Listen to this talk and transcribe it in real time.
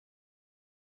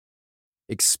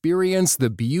Experience the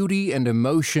beauty and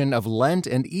emotion of Lent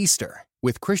and Easter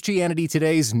with Christianity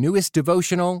Today's newest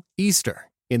devotional, Easter,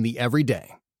 in the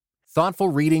Everyday. Thoughtful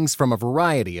readings from a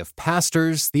variety of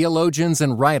pastors, theologians,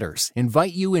 and writers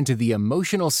invite you into the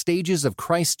emotional stages of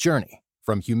Christ's journey,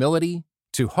 from humility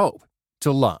to hope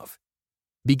to love.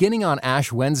 Beginning on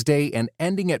Ash Wednesday and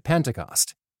ending at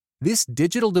Pentecost, this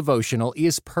digital devotional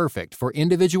is perfect for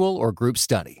individual or group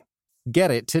study.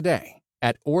 Get it today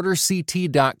at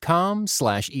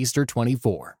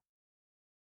orderct.com/Easter24.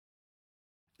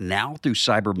 Now through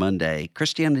Cyber Monday,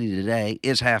 Christianity Today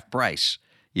is half price.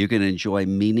 You can enjoy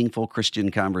meaningful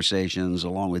Christian conversations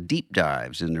along with deep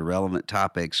dives into relevant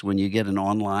topics when you get an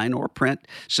online or print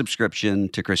subscription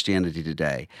to Christianity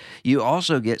Today. You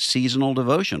also get seasonal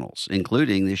devotionals,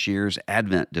 including this year's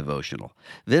Advent devotional.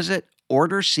 Visit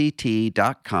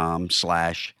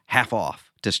orderct.com/half-off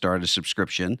to start a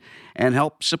subscription and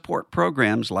help support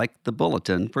programs like The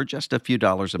Bulletin for just a few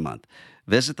dollars a month.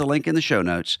 Visit the link in the show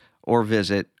notes or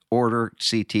visit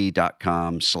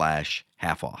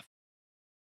orderct.com/half-off.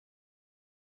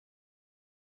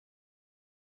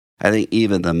 I think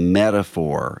even the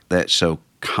metaphor that's so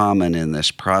common in this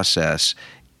process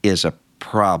is a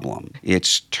problem.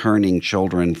 It's turning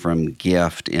children from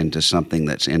gift into something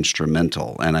that's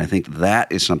instrumental. And I think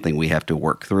that is something we have to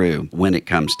work through when it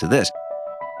comes to this.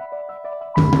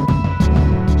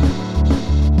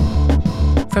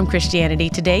 From Christianity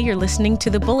Today, you're listening to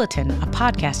The Bulletin, a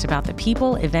podcast about the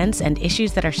people, events, and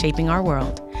issues that are shaping our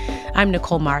world. I'm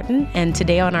Nicole Martin, and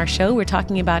today on our show, we're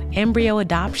talking about embryo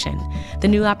adoption, the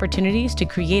new opportunities to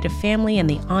create a family and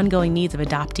the ongoing needs of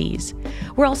adoptees.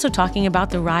 We're also talking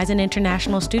about the rise in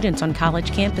international students on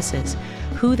college campuses,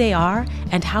 who they are,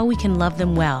 and how we can love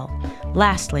them well.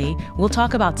 Lastly, we'll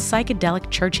talk about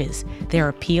psychedelic churches, their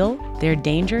appeal, their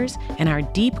dangers, and our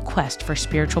deep quest for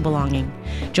spiritual belonging.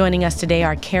 Joining us today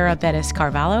are Cara Bettis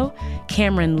Carvalho,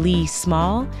 Cameron Lee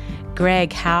Small,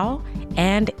 Greg Howe,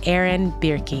 and Aaron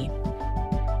Bierke.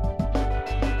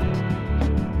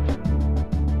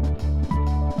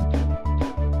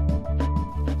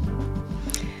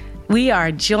 We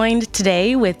are joined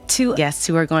today with two guests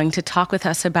who are going to talk with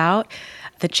us about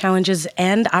the challenges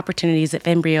and opportunities of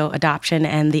embryo adoption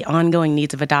and the ongoing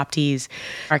needs of adoptees.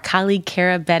 Our colleague,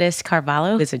 Cara Bettis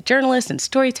Carvalho, is a journalist and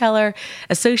storyteller,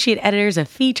 associate editors of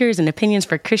features and opinions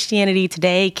for Christianity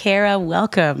Today. Cara,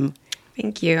 welcome.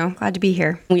 Thank you. Glad to be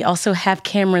here. We also have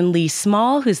Cameron Lee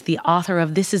Small, who's the author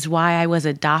of This Is Why I Was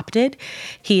Adopted.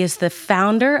 He is the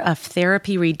founder of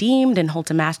Therapy Redeemed and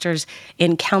holds a master's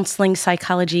in counseling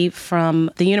psychology from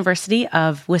the University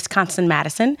of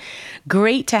Wisconsin-Madison.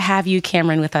 Great to have you,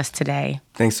 Cameron, with us today.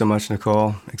 Thanks so much,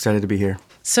 Nicole. Excited to be here.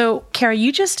 So, Cara,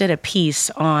 you just did a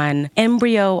piece on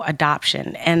embryo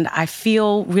adoption, and I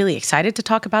feel really excited to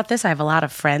talk about this. I have a lot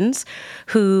of friends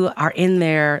who are in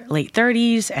their late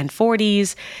 30s and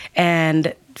 40s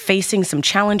and facing some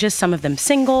challenges, some of them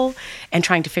single and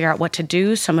trying to figure out what to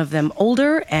do, some of them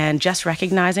older and just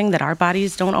recognizing that our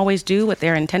bodies don't always do what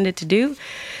they're intended to do.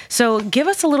 So give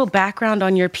us a little background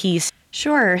on your piece.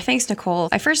 Sure. Thanks, Nicole.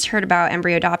 I first heard about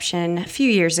embryo adoption a few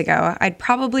years ago. I'd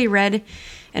probably read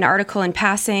an article in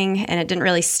passing and it didn't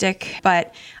really stick,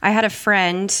 but I had a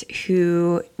friend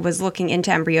who was looking into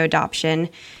embryo adoption.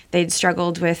 They'd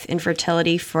struggled with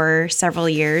infertility for several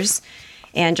years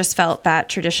and just felt that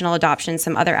traditional adoption,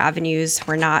 some other avenues,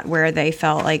 were not where they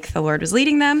felt like the Lord was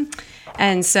leading them.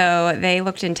 And so they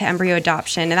looked into embryo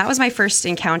adoption, and that was my first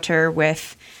encounter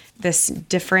with this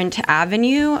different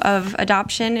avenue of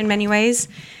adoption in many ways.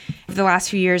 Over the last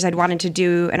few years, I'd wanted to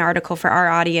do an article for our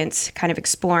audience, kind of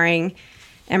exploring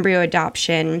embryo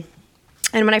adoption.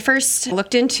 And when I first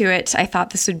looked into it, I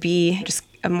thought this would be just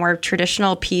a more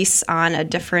traditional piece on a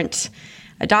different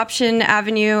adoption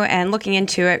avenue, and looking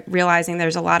into it, realizing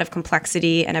there's a lot of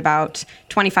complexity and about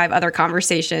 25 other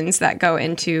conversations that go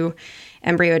into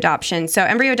embryo adoption. So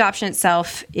embryo adoption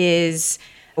itself is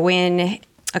when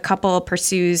a couple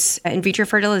pursues in vitro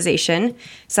fertilization.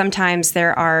 Sometimes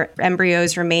there are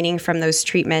embryos remaining from those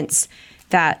treatments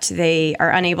that they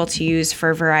are unable to use for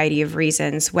a variety of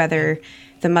reasons, whether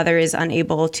the mother is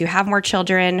unable to have more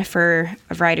children for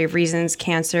a variety of reasons,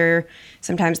 cancer,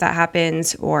 sometimes that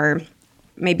happens, or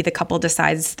maybe the couple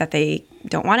decides that they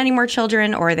don't want any more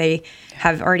children, or they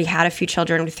have already had a few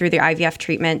children through the IVF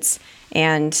treatments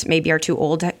and maybe are too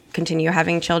old to continue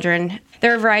having children.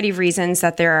 There are a variety of reasons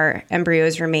that there are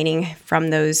embryos remaining from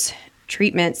those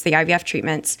treatments, the IVF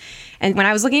treatments. And when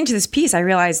I was looking into this piece, I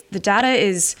realized the data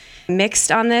is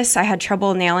mixed on this. I had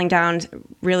trouble nailing down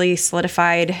really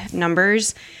solidified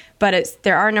numbers, but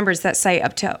there are numbers that cite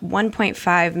up to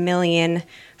 1.5 million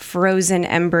frozen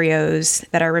embryos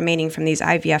that are remaining from these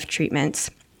IVF treatments.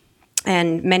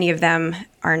 and many of them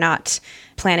are not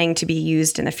planning to be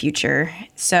used in the future,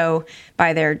 so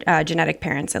by their genetic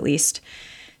parents at least.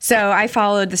 So I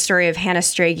followed the story of Hannah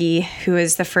Strage, who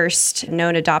is the first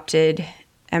known adopted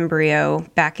embryo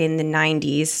back in the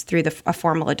 90s through a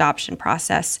formal adoption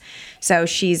process. So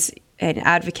she's an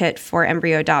advocate for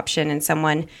embryo adoption and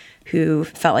someone who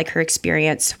felt like her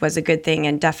experience was a good thing,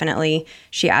 and definitely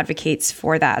she advocates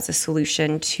for that as a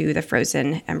solution to the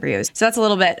frozen embryos. So that's a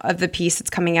little bit of the piece that's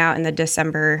coming out in the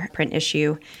December print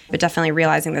issue, but definitely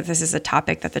realizing that this is a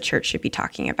topic that the church should be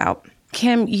talking about.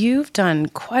 Kim, you've done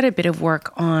quite a bit of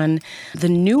work on the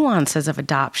nuances of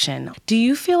adoption. Do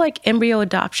you feel like embryo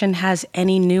adoption has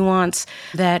any nuance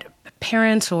that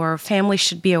parents or families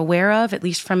should be aware of, at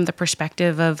least from the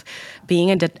perspective of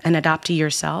being an adoptee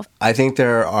yourself? I think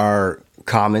there are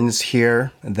commons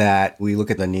here that we look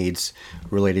at the needs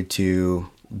related to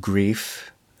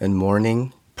grief and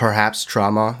mourning, perhaps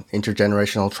trauma,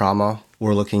 intergenerational trauma.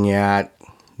 We're looking at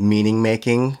meaning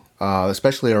making,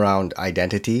 especially around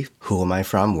identity. Who am I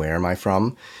from? Where am I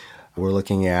from? We're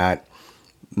looking at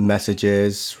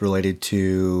messages related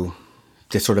to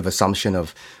this sort of assumption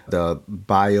of the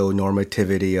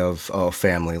bionormativity of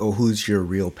family. Oh, who's your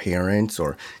real parents?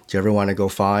 Or do you ever want to go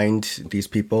find these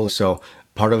people? So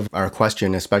part of our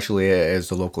question, especially as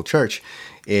the local church,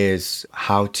 is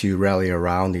how to rally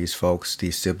around these folks,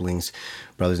 these siblings,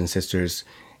 brothers and sisters,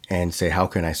 and say, how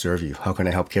can I serve you? How can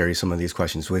I help carry some of these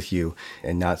questions with you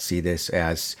and not see this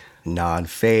as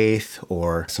non-faith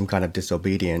or some kind of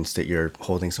disobedience that you're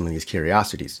holding some of these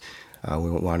curiosities?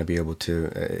 We want to be able to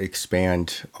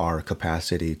expand our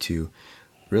capacity to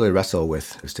really wrestle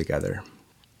with this together.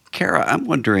 Kara, I'm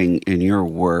wondering, in your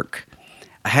work,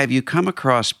 have you come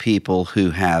across people who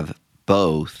have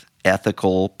both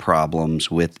ethical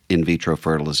problems with in vitro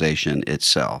fertilization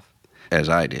itself, as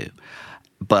I do,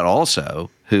 but also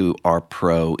who are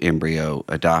pro-embryo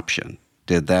adoption?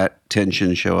 Did that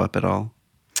tension show up at all?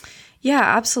 Yeah,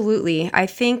 absolutely. I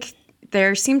think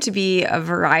there seem to be a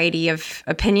variety of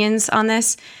opinions on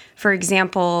this. For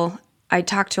example, I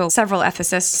talked to several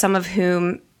ethicists, some of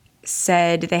whom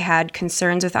said they had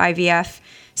concerns with IVF,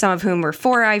 some of whom were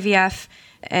for IVF.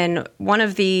 And one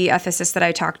of the ethicists that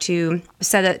I talked to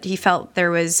said that he felt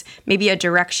there was maybe a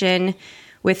direction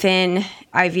within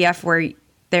IVF where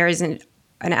there isn't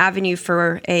an avenue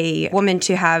for a woman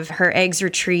to have her eggs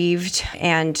retrieved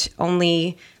and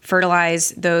only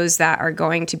fertilize those that are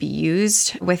going to be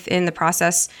used within the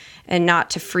process and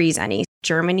not to freeze any.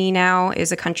 Germany now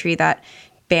is a country that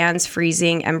bans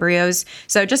freezing embryos.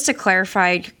 So just to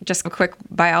clarify, just a quick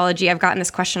biology, I've gotten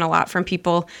this question a lot from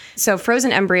people. So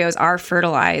frozen embryos are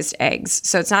fertilized eggs.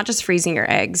 So it's not just freezing your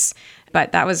eggs,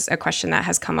 but that was a question that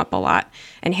has come up a lot.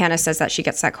 And Hannah says that she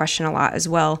gets that question a lot as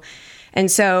well. And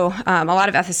so a lot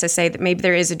of ethicists say that maybe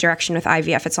there is a direction with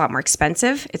IVF. It's a lot more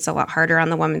expensive. It's a lot harder on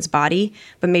the woman's body.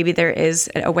 But maybe there is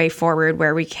a way forward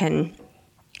where we can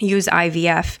use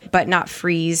IVF but not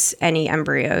freeze any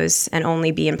embryos and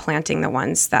only be implanting the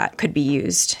ones that could be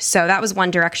used. So that was one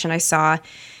direction I saw.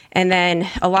 And then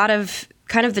a lot of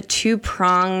kind of the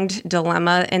two-pronged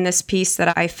dilemma in this piece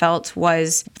that I felt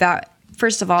was that,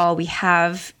 first of all, we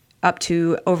have up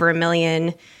to over 1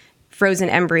 million frozen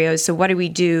embryos. So what do we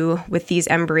do with these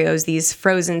embryos, these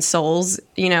frozen souls,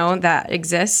 that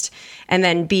exist? And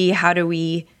then B, how do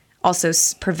we also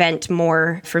prevent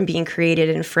more from being created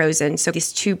and frozen? So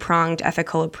this two-pronged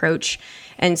ethical approach.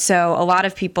 And so a lot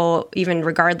of people, even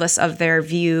regardless of their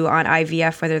view on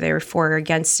IVF, whether they were for or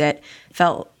against it,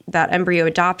 felt that embryo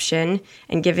adoption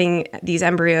and giving these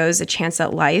embryos a chance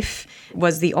at life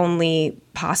was the only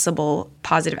possible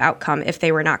positive outcome if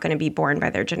they were not going to be born by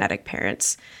their genetic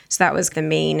parents. So that was the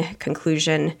main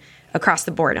conclusion across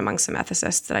the board among some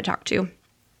ethicists that I talked to.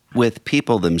 With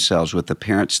people themselves, with the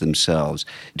parents themselves,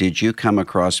 did you come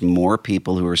across more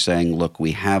people who are saying, look,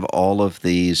 we have all of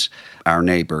these, our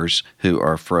neighbors who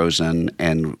are frozen,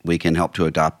 and we can help to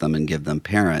adopt them and give them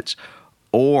parents?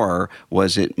 Or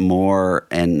was it more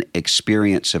an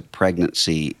experience of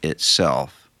pregnancy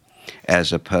itself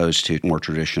as opposed to more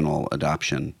traditional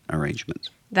adoption arrangements?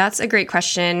 That's a great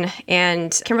question.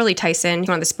 And Kimberly Tyson,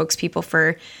 one of the spokespeople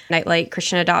for Nightlight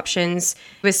Christian Adoptions,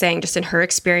 was saying just in her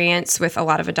experience with a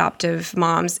lot of adoptive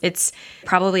moms, it's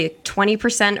probably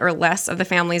 20% or less of the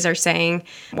families are saying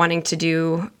wanting to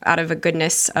do out of a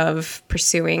goodness of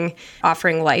pursuing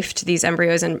offering life to these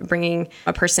embryos and bringing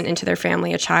a person into their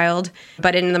family, a child.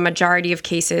 But in the majority of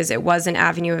cases, it was an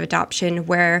avenue of adoption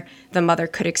where the mother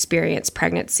could experience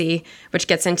pregnancy, which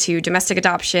gets into domestic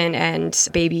adoption and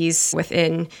babies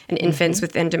within adoption and infants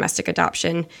within domestic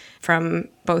adoption, from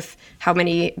both how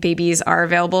many babies are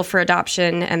available for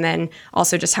adoption and then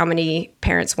also just how many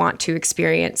parents want to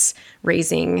experience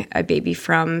raising a baby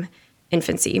from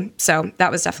infancy. So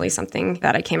that was definitely something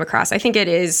that I came across. I think it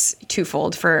is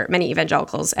twofold for many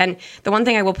evangelicals. And the one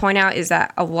thing I will point out is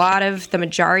that the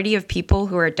majority of people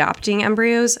who are adopting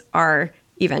embryos are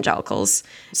evangelicals.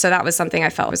 So that was something I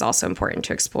felt was also important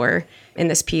to explore in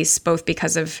this piece, both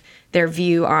because of their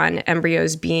view on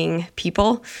embryos being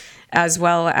people, as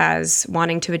well as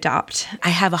wanting to adopt. I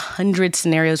have 100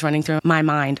 scenarios running through my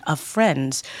mind of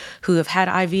friends who have had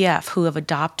IVF, who have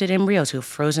adopted embryos, who have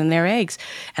frozen their eggs.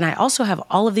 And I also have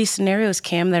all of these scenarios,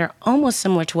 Cam, that are almost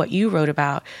similar to what you wrote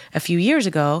about a few years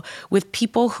ago, with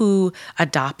people who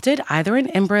adopted either an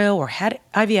embryo or had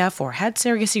IVF or had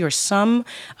surrogacy or some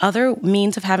other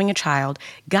means of having a child,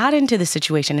 got into the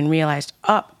situation and realized,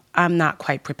 I'm not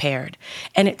quite prepared.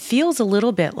 And it feels a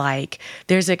little bit like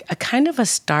there's a kind of a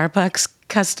Starbucks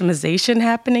customization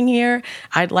happening here.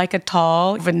 I'd like a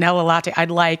tall vanilla latte.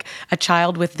 I'd like a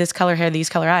child with this color hair, these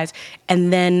color eyes.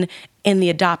 And then in the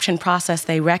adoption process,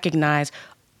 they recognize,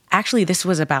 actually, this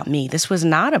was about me. This was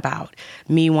not about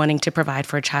me wanting to provide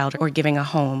for a child or giving a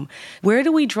home. Where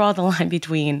do we draw the line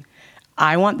between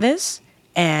I want this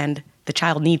and the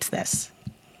child needs this?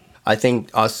 I think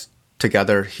us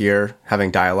together here having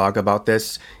dialogue about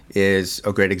this is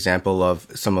a great example of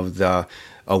some of the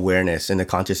awareness and the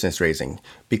consciousness raising,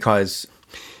 because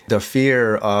the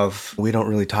fear of we don't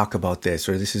really talk about this,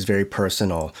 or this is very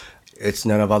personal, it's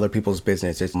none of other people's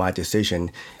business, it's my decision.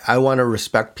 I want to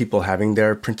respect people having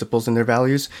their principles and their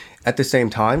values. At the same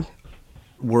time,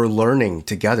 we're learning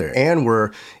together and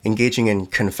we're engaging in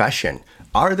confession.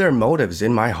 Are there motives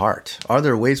in my heart? Are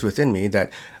there ways within me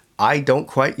that I don't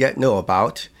quite yet know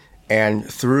about? And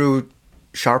through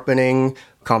sharpening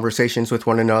conversations with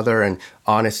one another and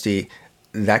honesty,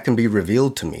 that can be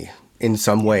revealed to me in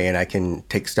some way, and I can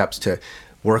take steps to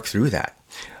work through that.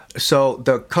 So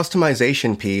the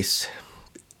customization piece,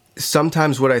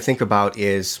 sometimes what I think about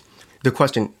is the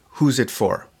question, who's it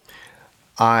for?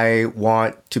 I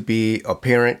want to be a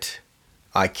parent.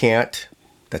 I can't.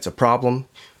 That's a problem.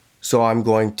 So I'm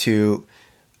going to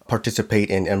participate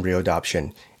in embryo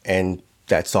adoption, and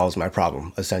that solves my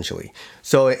problem, essentially.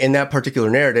 So in that particular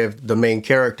narrative, the main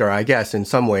character, I guess, in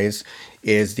some ways,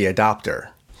 is the adopter.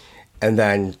 And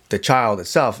then the child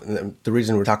itself, the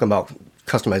reason we're talking about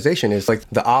customization is like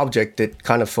the object that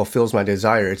kind of fulfills my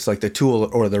desire. It's like the tool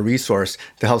or the resource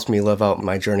that helps me live out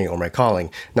my journey or my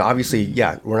calling. Now, obviously,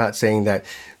 yeah, we're not saying that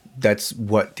that's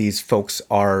what these folks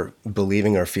are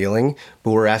believing or feeling,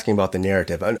 but we're asking about the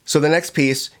narrative. So the next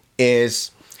piece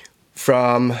is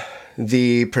from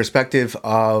the perspective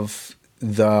of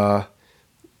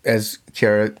as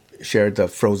Kara shared, the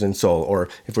frozen soul, or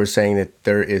if we're saying that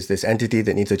there is this entity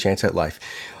that needs a chance at life.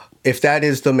 If that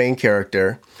is the main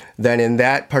character, then in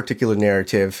that particular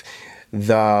narrative,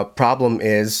 the problem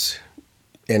is,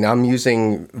 and I'm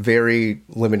using very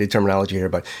limited terminology here,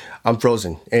 but I'm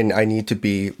frozen and I need to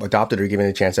be adopted or given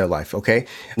a chance at life, okay?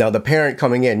 Now, the parent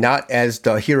coming in, not as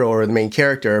the hero or the main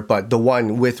character, but the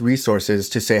one with resources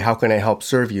to say, how can I help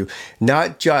serve you?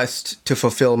 Not just to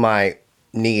fulfill my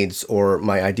needs or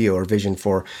my idea or vision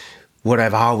for what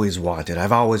I've always wanted.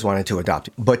 I've always wanted to adopt,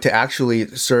 but to actually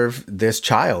serve this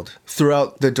child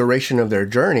throughout the duration of their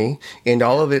journey and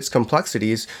all of its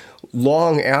complexities,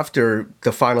 long after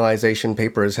the finalization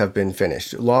papers have been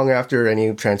finished, long after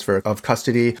any transfer of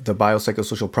custody, the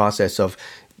biopsychosocial process of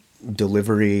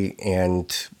delivery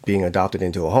and being adopted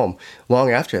into a home,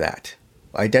 long after that,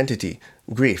 identity,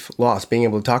 grief, loss, being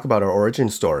able to talk about our origin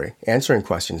story, answering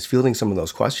questions, fielding some of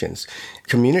those questions,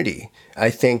 community. I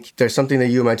think there's something that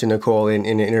you mentioned, Nicole, in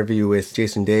an interview with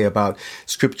Jason Day about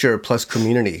scripture plus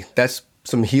community. That's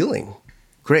some healing.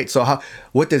 Great. So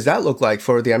what does that look like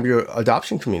for the embryo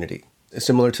adoption community?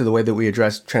 Similar to the way that we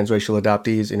address transracial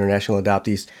adoptees, international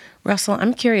adoptees. Russell,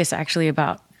 I'm curious actually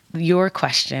about your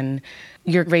question.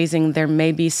 You're raising there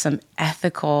may be some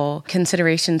ethical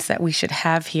considerations that we should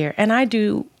have here. And I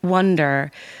do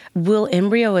wonder, will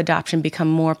embryo adoption become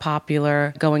more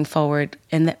popular going forward?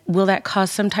 And will that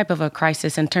cause some type of a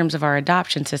crisis in terms of our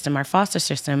adoption system, our foster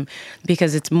system,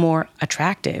 because it's more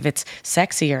attractive? It's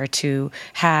sexier to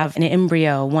have an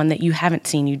embryo, one that you haven't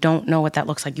seen. You don't know what that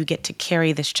looks like. You get to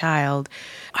carry this child.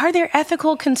 Are there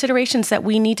ethical considerations that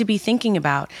we need to be thinking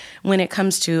about when it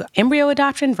comes to embryo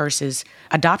adoption versus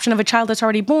adoption of a child that's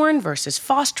already born versus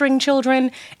fostering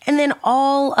children? And then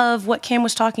all of what Cam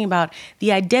was talking about,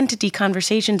 the identity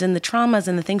conversations and the traumas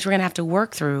and the things we're going to have to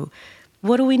work through.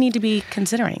 What do we need to be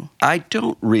considering? I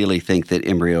don't really think that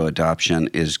embryo adoption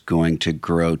is going to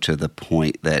grow to the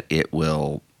point that it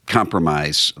will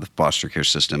compromise the foster care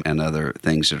system and other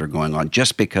things that are going on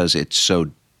just because it's so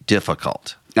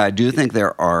difficult. I do think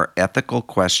there are ethical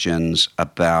questions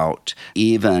about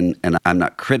even, and I'm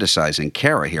not criticizing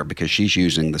Kara here because she's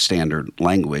using the standard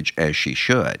language as she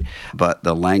should, but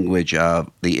the language of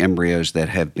the embryos that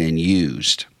have been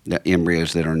used, the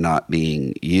embryos that are not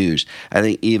being used. I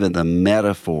think even the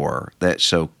metaphor that's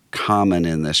so common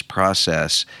in this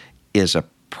process is a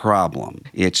problem.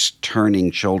 It's turning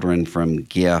children from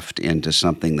gift into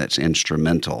something that's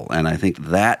instrumental. And I think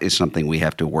that is something we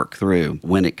have to work through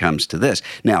when it comes to this.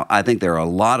 Now, I think there are a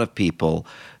lot of people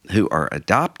who are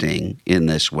adopting in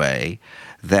this way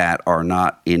that are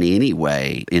not in any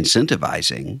way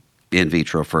incentivizing in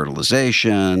vitro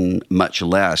fertilization, much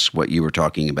less what you were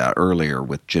talking about earlier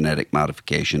with genetic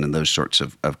modification and those sorts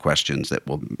of questions that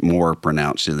will be more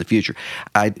pronounced in the future.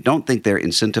 I don't think they're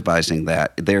incentivizing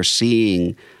that. They're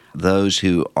seeing those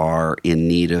who are in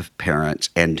need of parents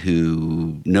and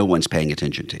who no one's paying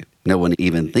attention to. No one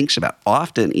even thinks about.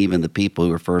 Often even the people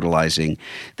who are fertilizing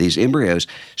these embryos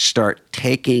start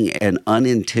taking an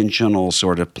unintentional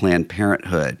sort of Planned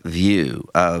Parenthood view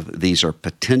of these are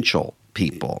potential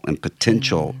people and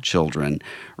potential children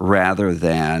rather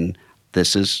than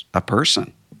this is a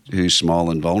person who's small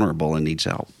and vulnerable and needs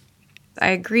help. I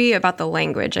agree about the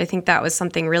language. I think that was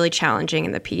something really challenging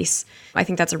in the piece. I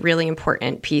think that's a really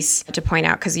important piece to point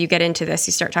out because you get into this,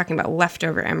 you start talking about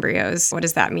leftover embryos. What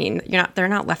does that mean? They're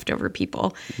not leftover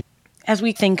people. As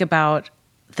we think about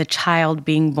the child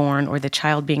being born or the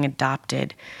child being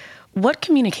adopted, what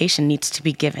communication needs to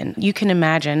be given? You can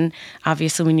imagine,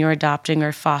 obviously, when you're adopting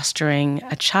or fostering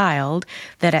a child,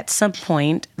 that at some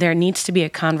point there needs to be a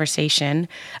conversation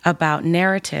about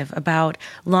narrative, about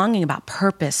longing, about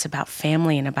purpose, about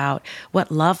family, and about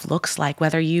what love looks like,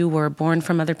 whether you were born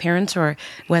from other parents or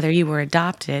whether you were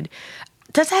adopted.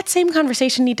 Does that same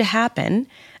conversation need to happen?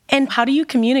 And how do you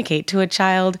communicate to a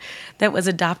child that was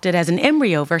adopted as an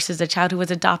embryo versus a child who was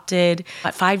adopted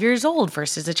at 5 years old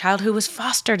versus a child who was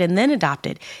fostered and then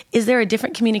adopted? Is there a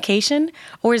different communication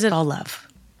or is it all love?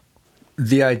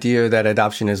 The idea that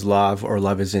adoption is love or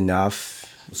love is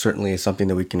enough certainly is something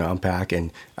that we can unpack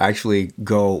and actually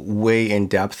go way in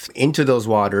depth into those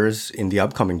waters in the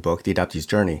upcoming book, The Adoptee's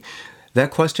Journey.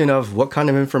 That question of what kind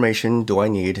of information do I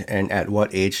need and at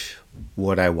what age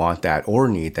would I want that or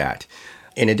need that?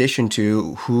 In addition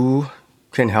to who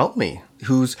can help me,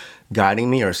 who's guiding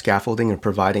me or scaffolding or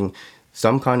providing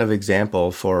some kind of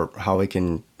example for how I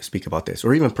can speak about this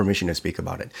or even permission to speak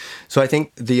about it. So I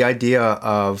think the idea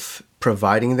of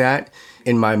providing that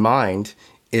in my mind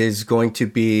is going to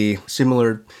be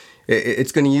similar.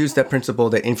 It's going to use that principle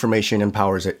that information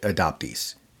empowers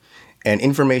adoptees. And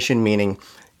information meaning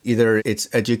either it's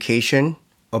education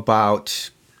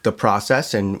about the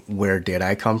process and where did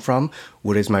I come from?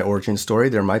 What is my origin story?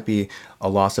 There might be a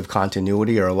loss of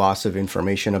continuity or a loss of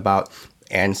information about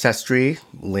ancestry,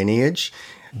 lineage.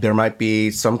 There might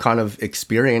be some kind of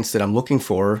experience that I'm looking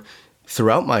for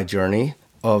throughout my journey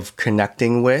of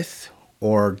connecting with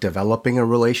or developing a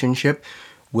relationship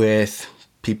with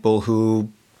people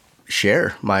who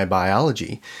share my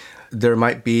biology. There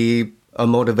might be a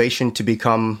motivation to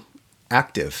become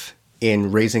active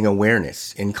in raising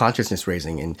awareness, in consciousness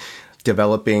raising, in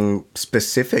developing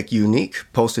specific, unique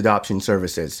post-adoption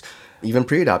services, even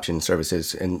pre-adoption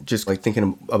services, and just like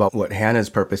thinking about what Hannah's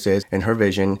purpose is and her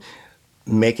vision,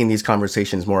 making these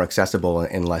conversations more accessible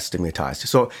and less stigmatized.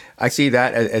 So I see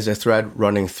that as a thread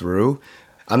running through.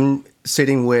 I'm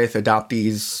sitting with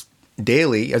adoptees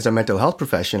daily as a mental health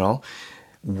professional,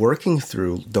 working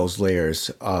through those layers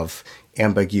of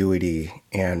ambiguity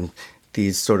and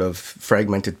these sort of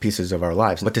fragmented pieces of our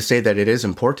lives. But to say that it is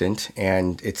important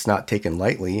and it's not taken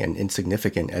lightly and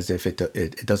insignificant as if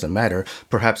it doesn't matter,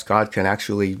 perhaps God can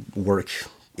actually work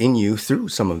in you through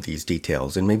some of these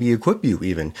details and maybe equip you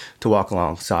even to walk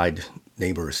alongside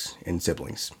neighbors and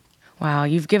siblings. Wow,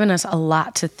 you've given us a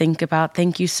lot to think about.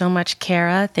 Thank you so much,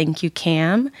 Kara. Thank you,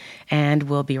 Cam. And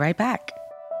we'll be right back.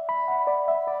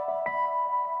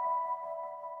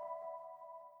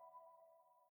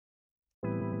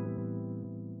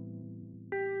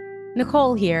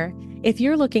 Nicole here. If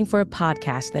you're looking for a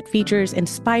podcast that features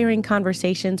inspiring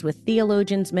conversations with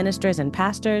theologians, ministers, and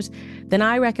pastors, then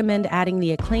I recommend adding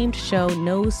the acclaimed show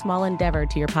No Small Endeavor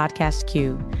to your podcast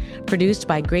queue. Produced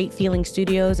by Great Feeling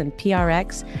Studios and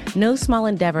PRX, No Small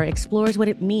Endeavor explores what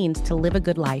it means to live a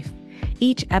good life.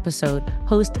 Each episode,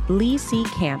 host Lee C.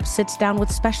 Camp sits down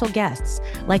with special guests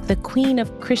like the queen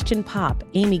of Christian pop,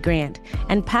 Amy Grant,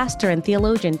 and pastor and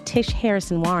theologian Tish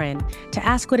Harrison Warren to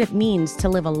ask what it means to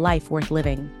live a life worth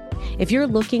living. If you're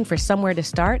looking for somewhere to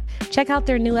start, check out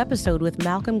their new episode with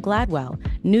Malcolm Gladwell,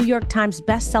 New York Times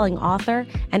bestselling author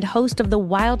and host of the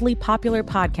wildly popular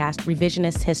podcast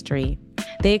Revisionist History.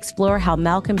 They explore how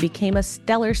Malcolm became a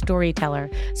stellar storyteller,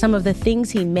 some of the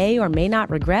things he may or may not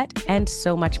regret, and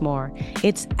so much more.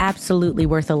 It's absolutely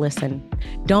worth a listen.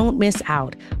 Don't miss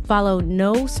out. Follow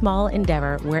No Small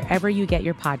Endeavor wherever you get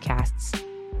your podcasts.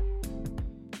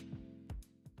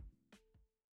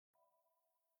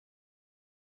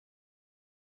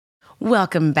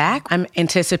 Welcome back. I'm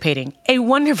anticipating a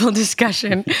wonderful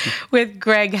discussion with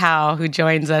Greg Howe, who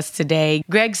joins us today.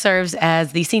 Greg serves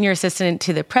as the Senior Assistant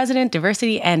to the President,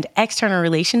 Diversity and External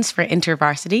Relations for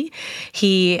InterVarsity.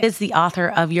 He is the author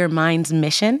of Your Mind's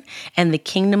Mission and the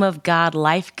Kingdom of God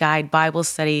Life Guide Bible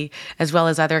Study, as well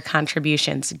as other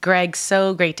contributions. Greg,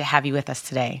 so great to have you with us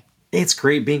today. It's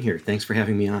great being here. Thanks for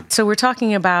having me on. So we're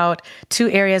talking about two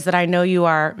areas that I know you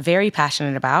are very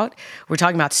passionate about. We're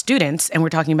talking about students, and we're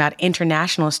talking about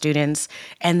international students,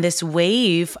 and this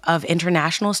wave of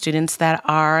international students that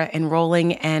are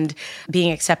enrolling and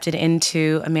being accepted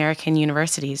into American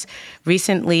universities.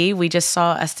 Recently, we just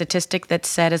saw a statistic that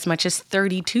said as much as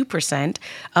 32%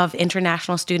 of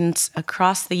international students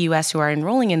across the U.S. who are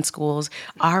enrolling in schools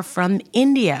are from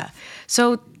India.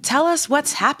 So tell us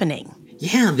what's happening.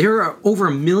 Yeah, there are over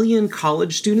 1 million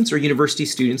college students or university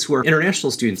students who are international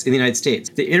students in the United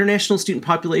States. The international student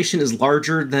population is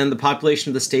larger than the population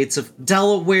of the states of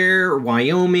Delaware or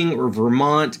Wyoming or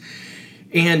Vermont.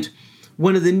 And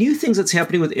one of the new things that's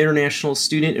happening with international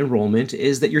student enrollment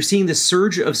is that you're seeing this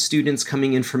surge of students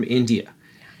coming in from India.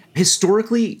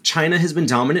 Historically, China has been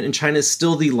dominant, and China is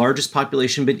still the largest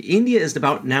population, but India is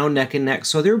about now neck and neck.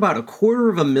 So there are about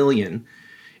 250,000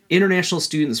 international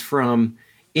students from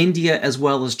India as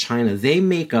well as China. They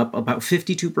make up about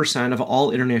 52% of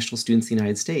all international students in the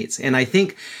United States. And I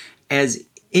think as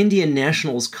Indian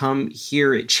nationals come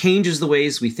here, it changes the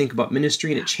ways we think about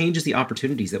ministry, and it changes the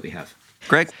opportunities that we have.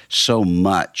 Greg, so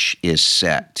much is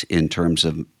set in terms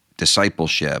of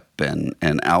discipleship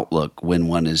and outlook when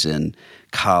one is in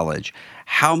college.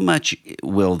 How much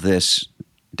will this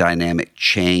dynamic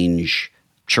change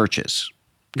churches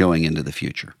going into the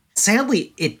future?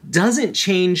 Sadly, it doesn't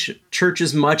change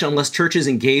churches much unless churches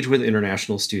engage with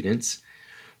international students.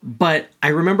 But I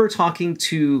remember talking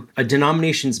to a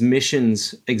denomination's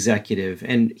missions executive,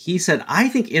 and he said, I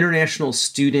think international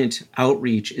student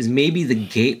outreach is maybe the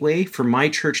gateway for my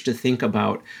church to think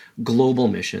about global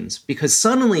missions. Because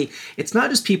suddenly, it's not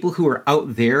just people who are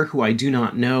out there who I do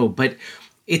not know, but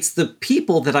it's the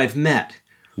people that I've met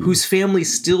whose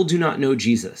families still do not know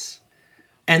Jesus.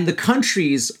 And the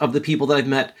countries of the people that I've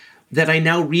met that I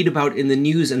now read about in the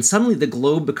news, and suddenly the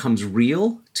globe becomes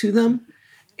real to them,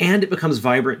 and it becomes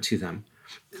vibrant to them.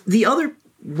 The other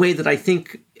way that I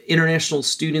think international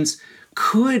students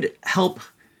could help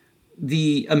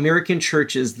the American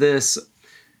church is this.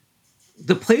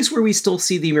 The place where we still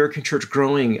see the American church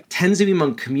growing tends to be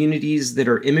among communities that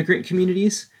are immigrant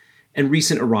communities and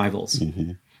recent arrivals.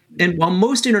 Mm-hmm. And while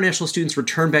most international students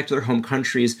return back to their home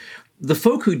countries, the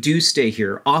folk who do stay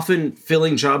here, often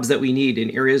filling jobs that we need in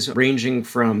areas ranging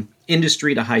from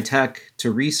industry to high tech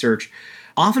to research,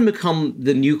 often become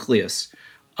the nucleus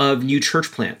of new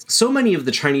church plants. So many of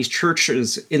the Chinese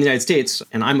churches in the United States,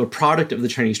 and I'm a product of the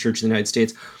Chinese church in the United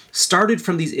States, started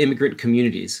from these immigrant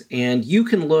communities. And you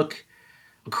can look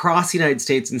across the United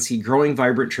States and see growing,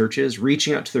 vibrant churches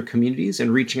reaching out to their communities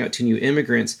and reaching out to new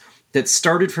immigrants that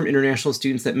started from international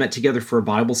students that met together for a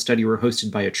Bible study or hosted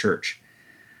by a church.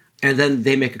 And then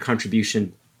they make a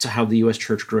contribution to how the U.S.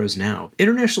 church grows now.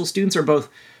 International students are both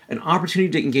an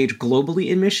opportunity to engage globally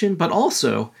in mission, but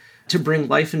also to bring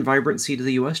life and vibrancy to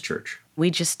the U.S. church. We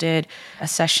just did a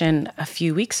session a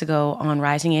few weeks ago on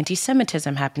rising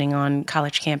anti-Semitism happening on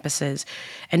college campuses.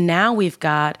 And now we've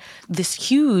got this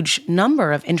huge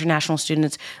number of international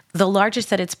students, the largest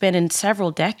that it's been in several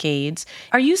decades.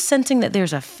 Are you sensing that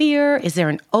there's a fear? Is there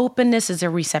an openness? Is there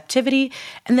receptivity?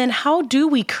 And then how do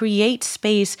we create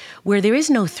space where there is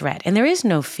no threat and there is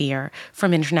no fear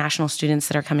from international students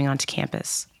that are coming onto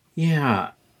campus?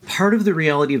 Yeah. Part of the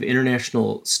reality of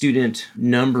international student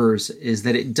numbers is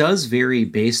that it does vary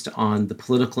based on the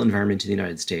political environment in the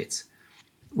United States.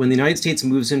 When the United States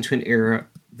moves into an era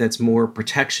that's more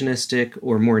protectionistic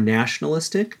or more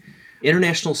nationalistic,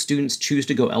 international students choose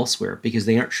to go elsewhere because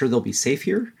they aren't sure they'll be safe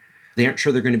here. They aren't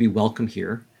sure they're going to be welcome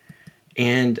here.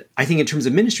 And I think in terms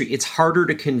of ministry, it's harder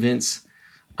to convince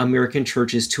American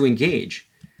churches to engage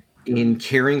in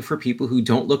caring for people who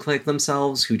don't look like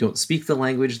themselves, who don't speak the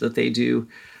language that they do,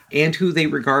 and who they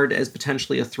regard as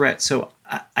potentially a threat. So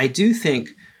I do think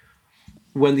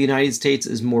when the United States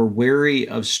is more wary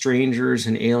of strangers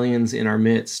and aliens in our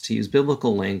midst, to use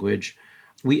biblical language,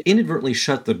 we inadvertently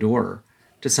shut the door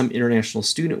to some international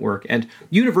student work. And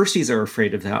universities are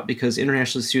afraid of that because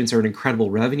international students are an incredible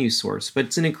revenue source, but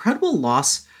it's an incredible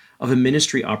loss of a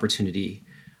ministry opportunity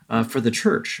for the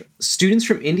church. Students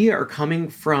from India are coming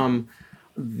from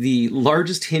the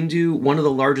largest Hindu, one of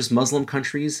the largest Muslim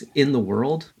countries in the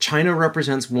world. China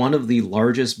represents one of the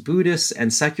largest Buddhist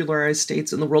and secularized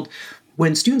states in the world.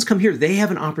 When students come here, they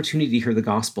have an opportunity to hear the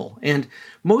gospel. And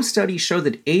most studies show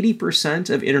that 80%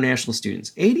 of international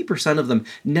students, 80% of them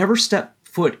never step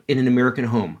foot in an American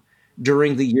home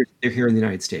during the year they're here in the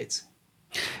United States.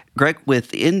 Greg,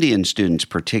 with Indian students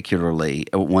particularly,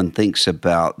 one thinks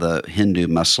about the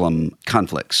Hindu-Muslim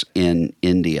conflicts in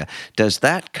India. Does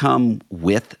that come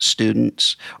with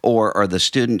students, or are the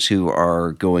students who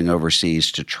are going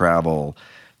overseas to travel,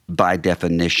 by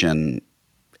definition,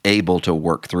 able to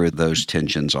work through those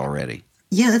tensions already?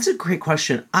 Yeah, that's a great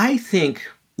question. I think,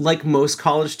 like most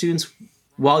college students,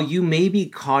 while you may be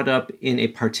caught up in a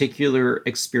particular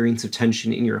experience of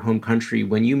tension in your home country,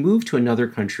 when you move to another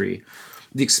country,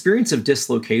 the experience of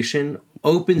dislocation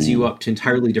opens you up to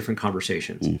entirely different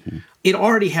conversations. Mm-hmm. It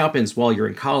already happens while you're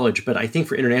in college, but I think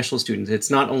for international students, it's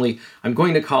not only I'm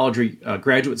going to college or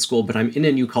graduate school, but I'm in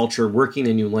a new culture, working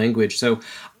a new language. So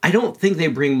I don't think they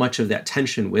bring much of that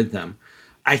tension with them.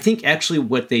 I think actually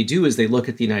what they do is they look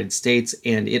at the United States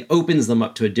and it opens them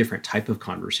up to a different type of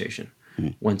conversation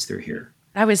once they're here.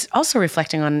 I was also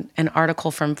reflecting on an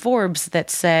article from Forbes that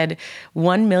said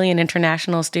 1 million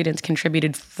international students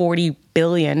contributed $40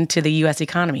 billion to the U.S.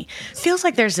 economy. Feels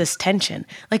like there's this tension.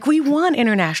 Like we want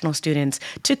international students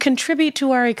to contribute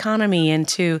to our economy and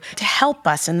to help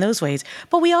us in those ways,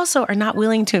 but we also are not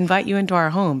willing to invite you into our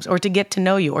homes or to get to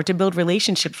know you or to build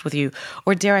relationships with you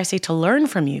or, dare I say, to learn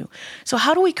from you. So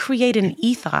how do we create an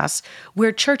ethos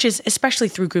where churches, especially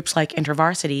through groups like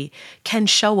InterVarsity, can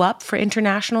show up for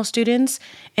international students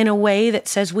in a way that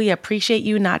says we appreciate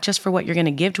you not just for what you're going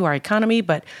to give to our economy,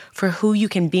 but for who you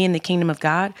can be in the kingdom of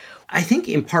God? I think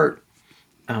in part,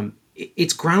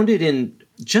 it's grounded in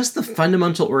just the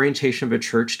fundamental orientation of a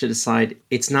church to decide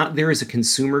it's not there as a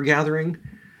consumer gathering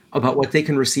about what they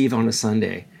can receive on a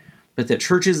Sunday, but that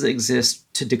churches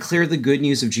exist to declare the good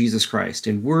news of Jesus Christ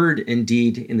in word and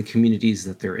deed in the communities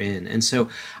that they're in. And so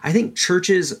I think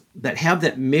churches that have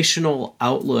that missional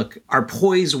outlook are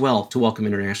poised well to welcome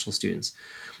international students.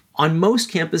 On most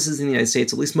campuses in the United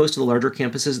States, at least most of the larger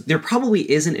campuses, there probably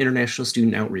is an international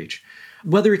student outreach.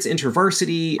 Whether it's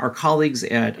InterVarsity, our colleagues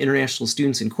at International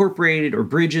Students Incorporated, or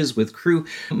Bridges with Crew,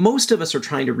 most of us are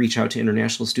trying to reach out to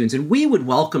international students, and we would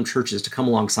welcome churches to come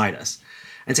alongside us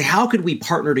and say, how could we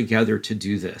partner together to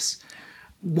do this?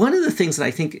 One of the things that I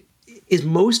think is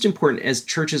most important as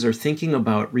churches are thinking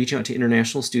about reaching out to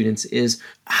international students is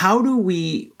how do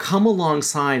we come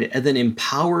alongside and then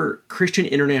empower Christian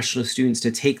international students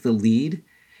to take the lead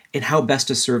in how best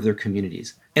to serve their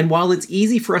communities? And while it's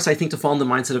easy for us, I think, to fall in the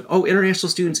mindset of, oh, international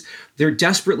students, they're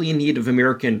desperately in need of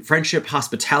American friendship,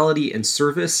 hospitality, and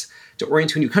service to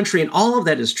orient to a new country, and all of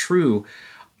that is true,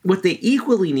 what they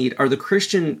equally need are the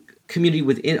Christian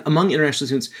community among international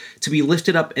students to be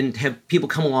lifted up and have people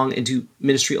come along and do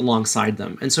ministry alongside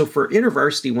them. And so for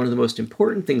InterVarsity, one of the most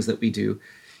important things that we do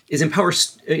is empower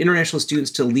international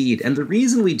students to lead. And the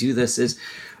reason we do this is,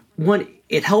 one,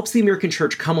 it helps the American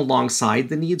church come alongside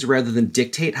the needs rather than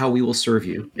dictate how we will serve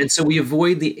you. And so we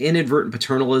avoid the inadvertent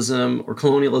paternalism or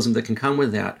colonialism that can come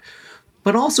with that.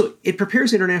 But also, it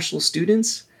prepares international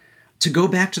students to go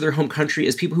back to their home country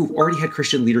as people who've already had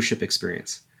Christian leadership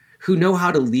experience, who know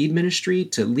how to lead ministry,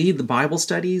 to lead the Bible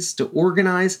studies, to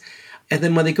organize. And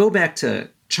then when they go back to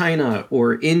China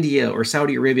or India or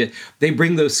Saudi Arabia, they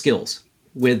bring those skills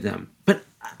with them. But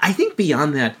I think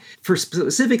beyond that, for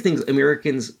specific things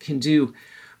Americans can do,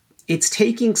 it's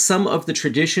taking some of the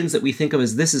traditions that we think of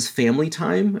as this is family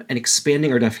time and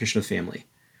expanding our definition of family.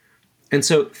 And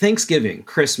so Thanksgiving,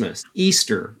 Christmas,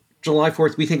 Easter, July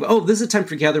 4th, we think, oh, this is a time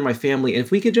to gather my family. And if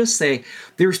we could just say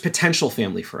there's potential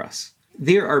family for us.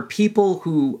 There are people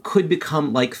who could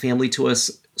become like family to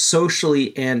us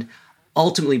socially and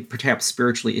ultimately perhaps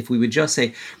spiritually if we would just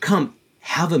say, come,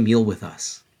 have a meal with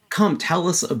us. Come, tell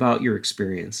us about your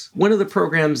experience. One of the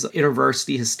programs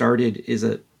InterVarsity has started is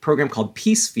a program called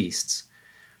Peace Feasts.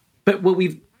 But what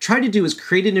we've tried to do is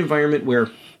create an environment where,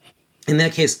 in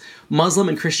that case, Muslim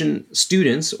and Christian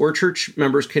students or church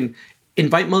members can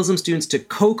invite Muslim students to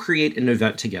co-create an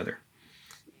event together.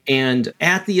 And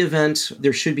at the event,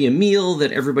 there should be a meal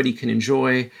that everybody can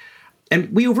enjoy.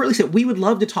 And we overtly said, we would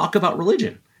love to talk about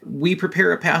religion. We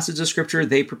prepare a passage of scripture,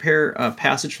 they prepare a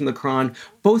passage from the Quran,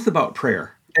 both about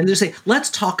prayer. And they say, let's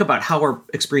talk about how our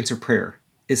experience of prayer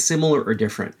is similar or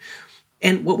different.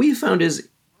 And what we found is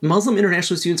Muslim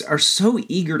international students are so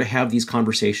eager to have these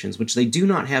conversations, which they do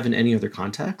not have in any other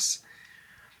context.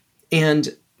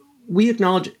 And we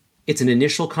acknowledge it's an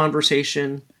initial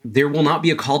conversation. There will not be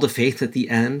a call to faith at the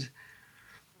end.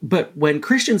 But when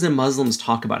Christians and Muslims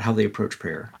talk about how they approach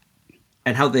prayer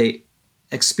and how they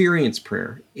experience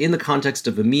prayer in the context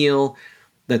of a meal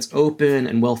that's open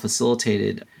and well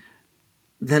facilitated,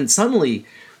 then suddenly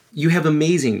you have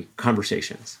amazing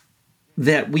conversations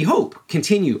that we hope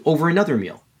continue over another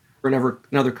meal or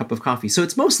another cup of coffee. So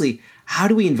it's mostly, how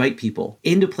do we invite people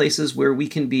into places where we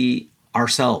can be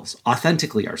ourselves,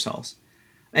 authentically ourselves,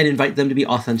 and invite them to be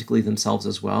authentically themselves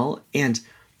as well, and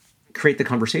create the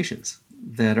conversations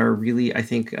that are really, I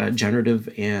think,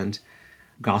 generative and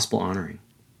gospel honoring.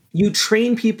 You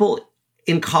train people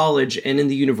in college and in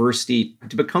the university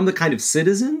to become the kind of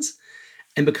citizens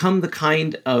and become the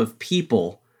kind of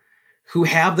people who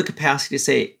have the capacity to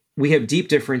say, we have deep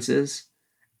differences,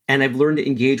 and I've learned to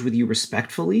engage with you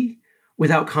respectfully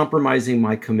without compromising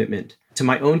my commitment to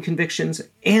my own convictions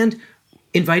and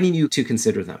inviting you to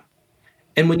consider them.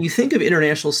 And when you think of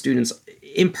international students,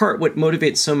 in part, what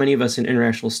motivates so many of us in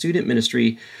international student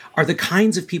ministry are the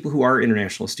kinds of people who are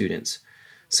international students.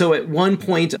 So at one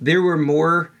point, there were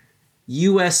more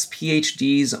US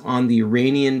PhDs on the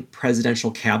Iranian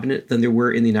presidential cabinet than there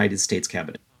were in the United States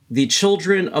cabinet. The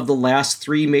children of the last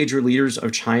three major leaders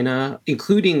of China,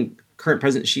 including current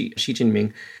President Xi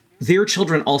Jinping, their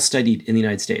children all studied in the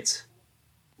United States.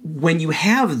 When you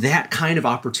have that kind of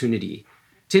opportunity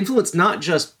to influence not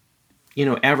just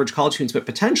average college students, but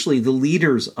potentially the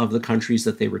leaders of the countries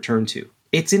that they return to,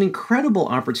 it's an incredible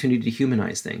opportunity to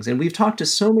humanize things. And we've talked to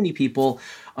so many people,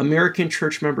 American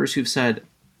church members, who've said,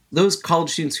 those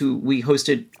college students who we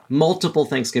hosted multiple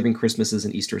Thanksgiving, Christmases,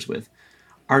 and Easters with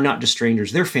are not just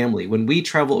strangers. They're family. When we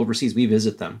travel overseas, we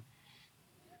visit them.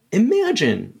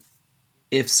 Imagine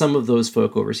if some of those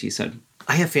folk overseas said,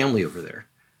 I have family over there.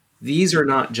 These are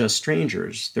not just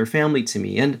strangers. They're family to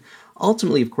me. And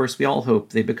ultimately, of course, we all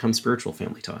hope they become spiritual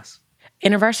family to us.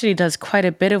 InterVarsity does quite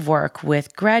a bit of work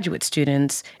with graduate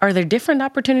students. Are there different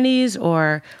opportunities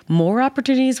or more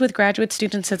opportunities with graduate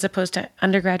students as opposed to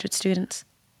undergraduate students?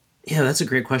 Yeah, that's a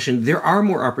great question. There are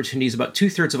more opportunities. About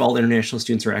 2/3 of all international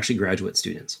students are actually graduate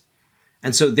students.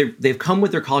 And so they've come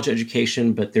with their college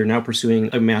education, but they're now pursuing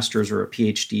a master's or a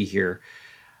PhD here.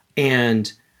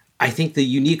 And I think the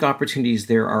unique opportunities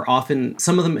there are often,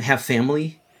 some of them have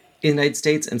family in the United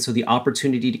States. And so the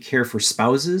opportunity to care for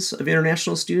spouses of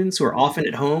international students who are often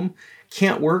at home,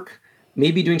 can't work,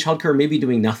 maybe doing childcare, maybe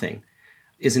doing nothing,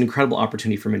 is an incredible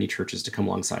opportunity for many churches to come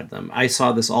alongside them. I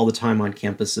saw this all the time on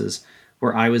campuses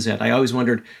where I was at. I always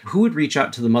wondered who would reach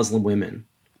out to the Muslim women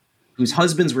whose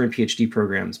husbands were in PhD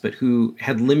programs, but who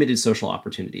had limited social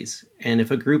opportunities. And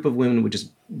if a group of women would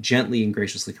just gently and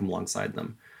graciously come alongside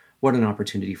them, what an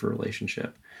opportunity for a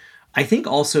relationship. I think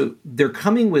also they're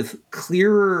coming with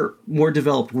clearer, more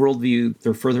developed worldview.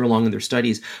 They're further along in their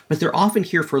studies, but they're often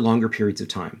here for longer periods of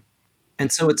time.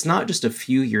 And so it's not just a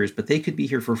few years, but they could be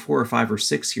here for 4 or 5 or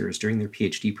 6 years during their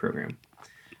PhD program.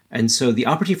 And so the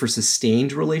opportunity for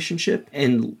sustained relationship,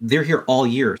 and they're here all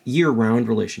year-round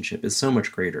relationship, is so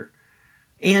much greater.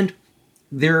 And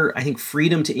their, I think,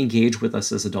 freedom to engage with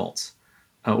us as adults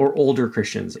or older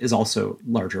Christians is also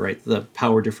larger, right? The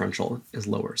power differential is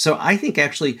lower. So I think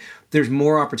actually there's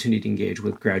more opportunity to engage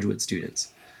with graduate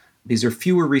students. These are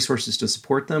fewer resources to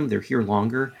support them. They're here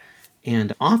longer.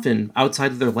 And often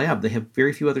outside of their lab, they have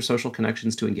very few other social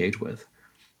connections to engage with.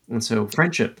 And so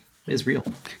friendship is real.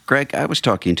 Greg, I was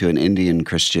talking to an Indian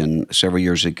Christian several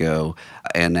years ago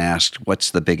and asked, what's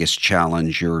the biggest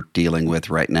challenge you're dealing with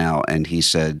right now? And he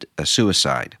said,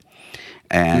 suicide.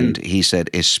 And he said,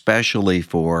 especially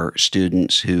for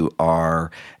students who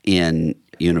are in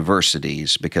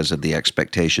universities because of the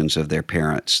expectations of their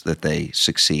parents that they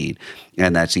succeed.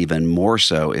 And that's even more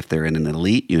so if they're in an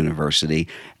elite university.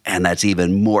 And that's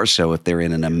even more so if they're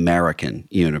in an American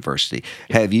university.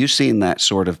 Have you seen that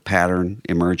sort of pattern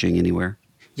emerging anywhere?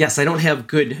 Yes, I don't have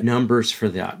good numbers for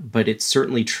that, but it's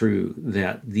certainly true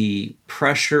that the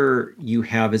pressure you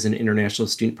have as an international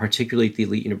student, particularly at the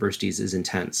elite universities, is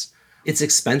intense. It's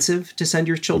expensive to send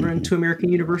your children to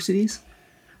American universities.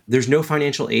 There's no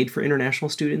financial aid for international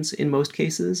students in most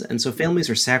cases. And so families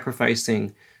are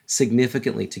sacrificing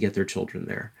significantly to get their children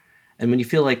there. And when you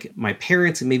feel like my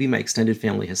parents and maybe my extended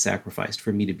family has sacrificed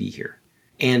for me to be here,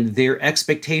 and their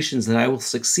expectations that I will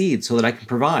succeed so that I can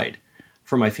provide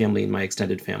for my family and my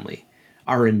extended family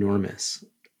are enormous.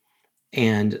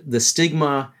 And the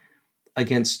stigma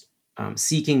against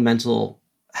seeking mental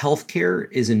health care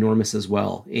is enormous as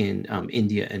well in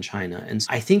India and China. And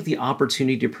I think the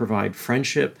opportunity to provide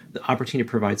friendship, the opportunity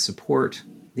to provide support,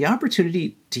 the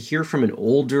opportunity to hear from an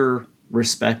older,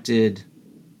 respected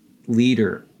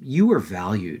leader, you are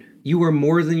valued. You are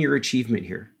more than your achievement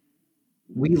here.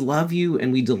 We love you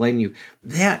and we delight in you.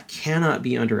 That cannot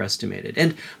be underestimated.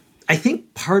 And I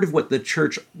think part of what the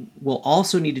church will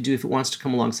also need to do if it wants to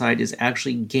come alongside is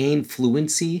actually gain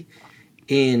fluency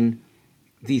in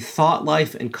the thought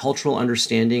life and cultural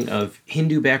understanding of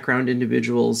Hindu background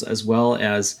individuals as well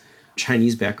as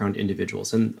Chinese background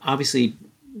individuals. And obviously,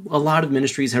 a lot of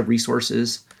ministries have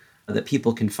resources that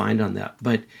people can find on that.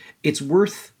 But it's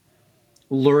worth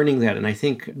learning that. And I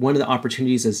think one of the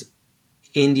opportunities as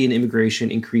Indian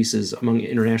immigration increases among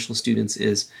international students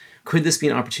is, could this be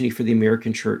an opportunity for the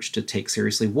American church to take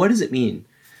seriously? What does it mean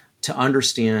to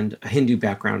understand a Hindu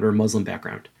background or a Muslim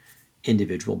background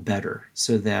individual better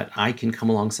so that I can come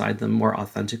alongside them more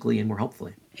authentically and more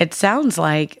helpfully? It sounds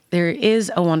like there is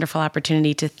a wonderful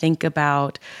opportunity to think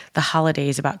about the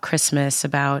holidays, about Christmas,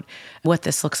 about what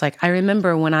this looks like. I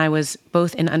remember when I was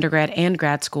both in undergrad and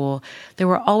grad school, there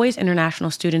were always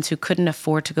international students who couldn't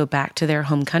afford to go back to their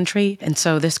home country. And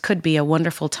so this could be a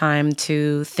wonderful time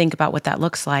to think about what that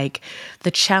looks like.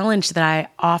 The challenge that I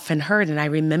often heard and I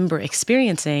remember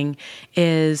experiencing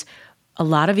is a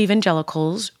lot of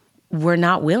evangelicals were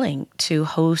not willing to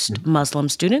host Muslim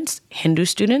students, Hindu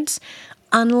students,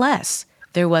 unless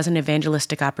there was an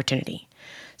evangelistic opportunity.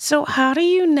 So how do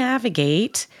you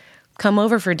navigate come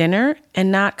over for dinner and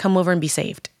not come over and be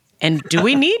saved? And do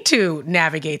we need to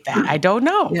navigate that? I don't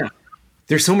know. Yeah.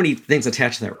 There's so many things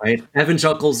attached to that, right?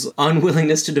 Evangelicals'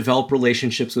 unwillingness to develop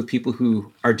relationships with people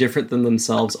who are different than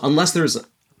themselves, unless there's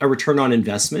a return on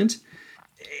investment.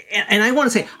 And I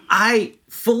want to say, I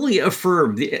fully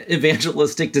affirm the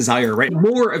evangelistic desire, right?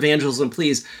 More evangelism,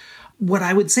 please. What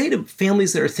I would say to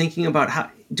families that are thinking about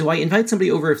how do I invite somebody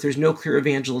over if there's no clear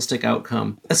evangelistic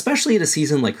outcome, especially at a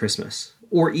season like Christmas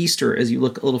or Easter, as you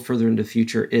look a little further into the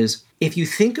future, is if you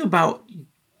think about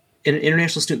an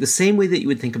international student the same way that you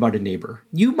would think about a neighbor,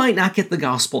 you might not get the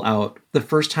gospel out the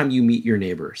first time you meet your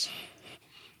neighbors.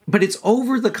 But it's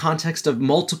over the context of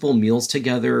multiple meals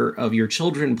together, of your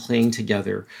children playing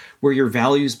together, where your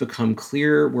values become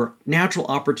clear, where natural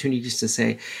opportunities to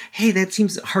say, hey, that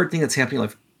seems a hard thing that's happening in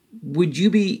life. Would you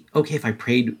be okay if I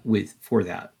prayed for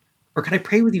that? Or could I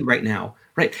pray with you right now?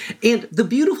 Right. And the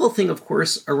beautiful thing, of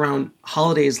course, around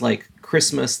holidays like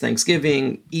Christmas,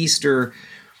 Thanksgiving, Easter,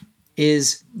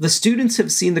 is the students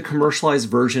have seen the commercialized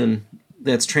version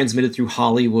that's transmitted through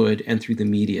Hollywood and through the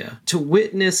media. To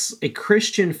witness a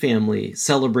Christian family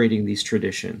celebrating these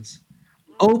traditions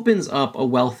opens up a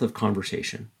wealth of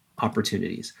conversation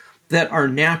opportunities that are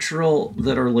natural,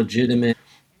 that are legitimate.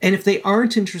 And if they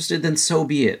aren't interested, then so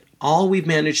be it. All we've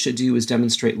managed to do is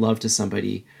demonstrate love to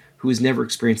somebody who has never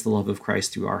experienced the love of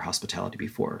Christ through our hospitality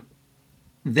before.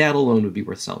 That alone would be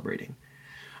worth celebrating.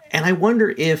 And I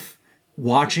wonder if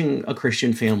watching a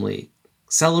Christian family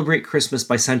celebrate Christmas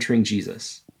by centering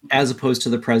Jesus, as opposed to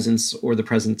the presence or the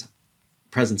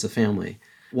presence of family,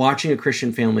 watching a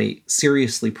Christian family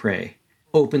seriously pray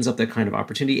opens up that kind of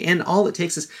opportunity. And all it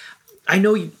takes is, I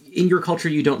know in your culture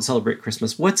you don't celebrate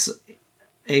Christmas. What's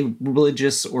a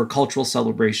religious or cultural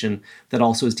celebration that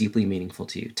also is deeply meaningful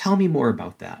to you? Tell me more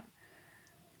about that.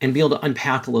 And be able to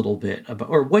unpack a little bit about,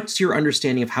 or what's your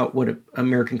understanding of what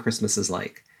American Christmas is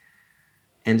like?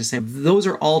 And to say, those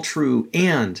are all true.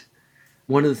 And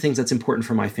one of the things that's important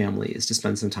for my family is to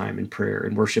spend some time in prayer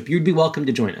and worship. You'd be welcome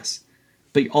to join us.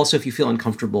 But also, if you feel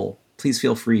uncomfortable, please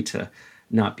feel free to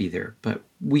not be there. But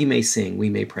we may sing,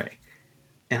 we may pray.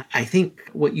 And I think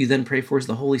what you then pray for is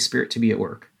the Holy Spirit to be at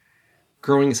work,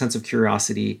 growing a sense of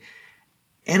curiosity.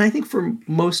 And I think for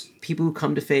most people who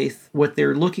come to faith, what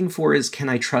they're looking for is, can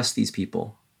I trust these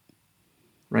people?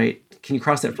 Right? Can you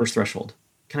cross that first threshold?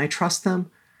 Can I trust them?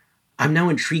 I'm now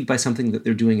intrigued by something that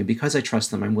they're doing, and because I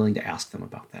trust them, I'm willing to ask them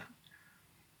about that.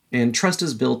 And trust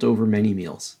is built over many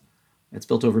meals. It's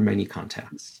built over many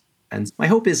contexts. And my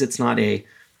hope is it's not a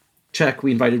check,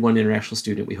 we invited one international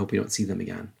student, we hope we don't see them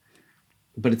again.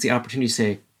 But it's the opportunity to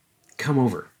say, come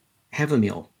over, have a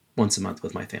meal once a month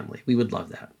with my family. We would love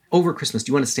that. Over Christmas,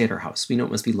 do you want to stay at our house? We know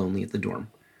it must be lonely at the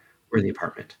dorm or the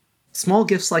apartment. Small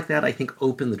gifts like that, I think,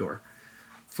 open the door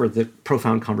for the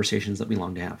profound conversations that we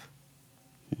long to have.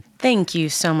 Thank you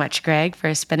so much, Greg,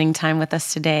 for spending time with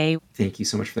us today. Thank you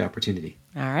so much for the opportunity.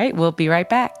 All right, we'll be right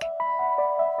back.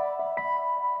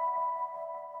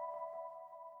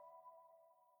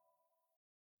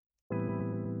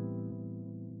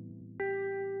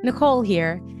 Nicole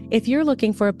here. If you're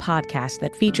looking for a podcast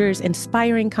that features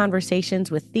inspiring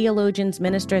conversations with theologians,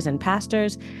 ministers, and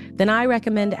pastors, then I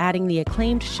recommend adding the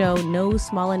acclaimed show No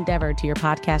Small Endeavor to your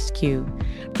podcast queue.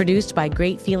 Produced by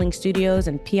Great Feeling Studios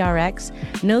and PRX,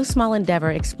 No Small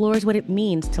Endeavor explores what it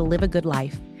means to live a good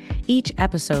life. Each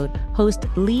episode, host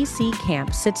Lee C.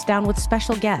 Camp sits down with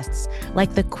special guests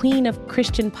like the queen of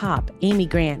Christian pop, Amy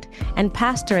Grant, and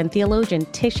pastor and theologian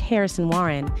Tish Harrison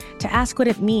Warren to ask what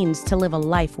it means to live a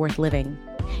life worth living.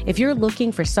 If you're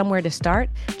looking for somewhere to start,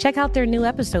 check out their new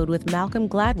episode with Malcolm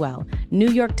Gladwell, New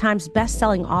York Times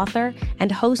bestselling author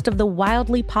and host of the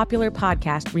wildly popular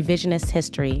podcast Revisionist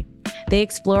History. They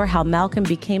explore how Malcolm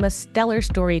became a stellar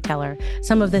storyteller,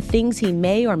 some of the things he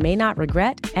may or may not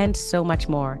regret, and so much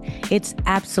more. It's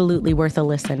absolutely worth a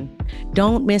listen.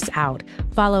 Don't miss out.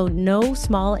 Follow No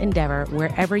Small Endeavor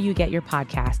wherever you get your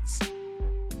podcasts.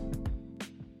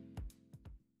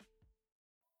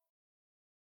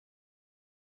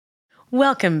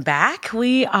 Welcome back.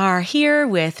 We are here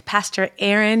with Pastor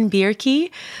Aaron Bierke,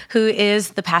 who is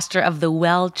the pastor of the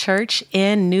Well Church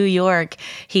in New York.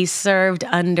 He served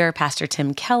under Pastor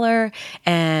Tim Keller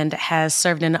and has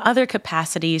served in other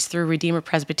capacities through Redeemer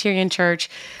Presbyterian Church.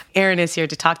 Aaron is here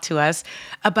to talk to us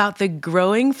about the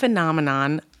growing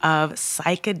phenomenon of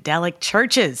psychedelic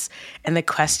churches and the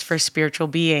quest for spiritual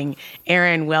being.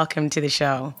 Aaron, welcome to the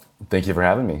show. Thank you for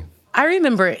having me. I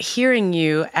remember hearing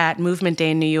you at Movement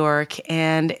Day in New York,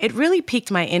 and it really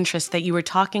piqued my interest that you were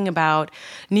talking about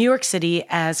New York City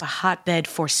as a hotbed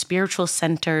for spiritual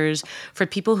centers, for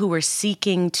people who were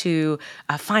seeking to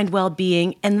find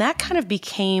well-being, and that kind of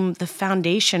became the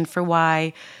foundation for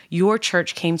why your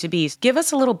church came to be. Give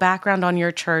us a little background on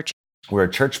your church. We're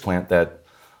a church plant that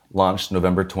launched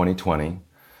November 2020,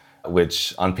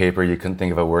 which on paper you couldn't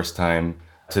think of a worse time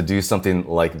to do something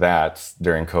like that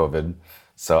during COVID.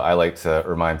 So I like to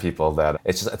remind people that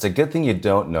it's a good thing you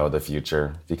don't know the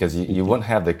future, because you wouldn't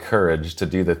have the courage to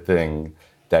do the thing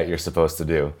that you're supposed to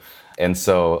do. And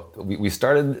so we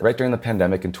started right during the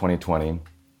pandemic in 2020.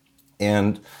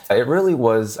 And it really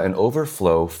was an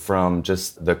overflow from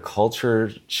just the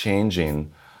culture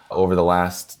changing over the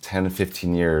last 10,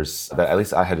 15 years that at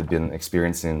least I had been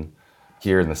experiencing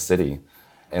here in the city.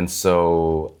 And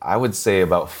so I would say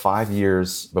about 5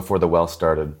 years before the Well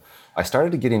started, I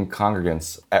started getting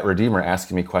congregants at Redeemer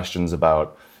asking me questions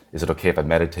about, is it okay if I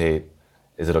meditate?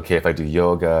 Is it okay if I do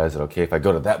yoga? Is it okay if I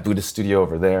go to that Buddhist studio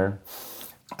over there?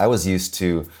 I was used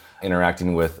to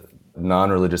interacting with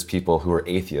non-religious people who are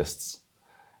atheists,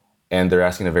 and they're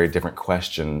asking a very different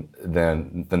question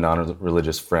than the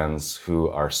non-religious friends who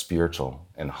are spiritual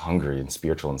and hungry and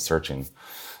spiritual and searching.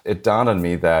 It dawned on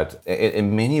me that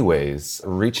in many ways,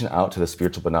 reaching out to the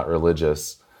spiritual but not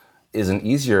religious is an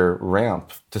easier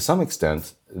ramp to some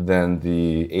extent than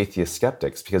the atheist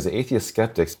skeptics, because the atheist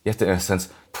skeptics, you have to, in a sense,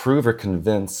 prove or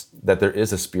convince that there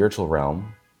is a spiritual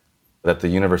realm, that the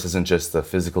universe isn't just the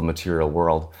physical material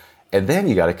world, and then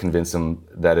you got to convince them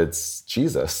that it's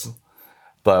Jesus.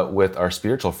 But with our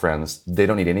spiritual friends, they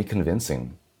don't need any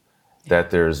convincing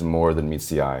that there's more than meets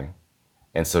the eye.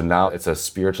 And so now it's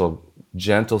a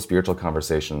gentle spiritual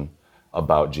conversation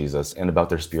about Jesus and about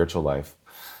their spiritual life.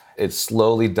 It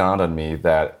slowly dawned on me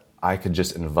that I could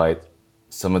just invite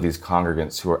some of these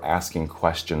congregants who are asking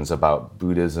questions about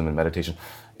Buddhism and meditation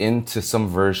into some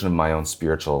version of my own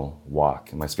spiritual walk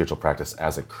and my spiritual practice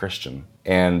as a Christian.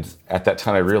 And at that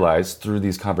time I realized through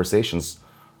these conversations,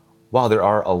 wow, there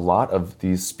are a lot of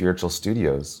these spiritual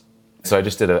studios. So I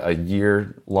just did a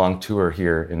year-long tour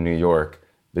here in New York,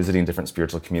 visiting different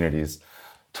spiritual communities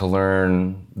to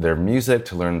learn their music,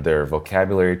 to learn their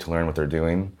vocabulary, to learn what they're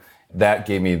doing. That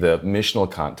gave me the missional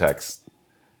context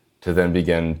to then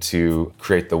begin to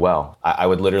create the Well. I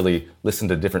would literally listen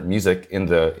to different music in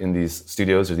these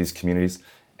studios or these communities.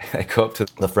 I go up to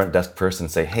the front desk person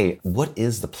and say, hey, what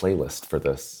is the playlist for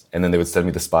this? And then they would send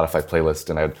me the Spotify playlist,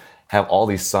 and I'd have all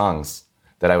these songs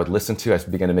that I would listen to. I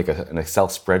began to make an Excel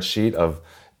spreadsheet of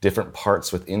different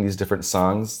parts within these different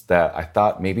songs that I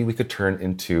thought maybe we could turn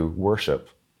into worship.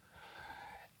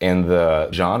 And the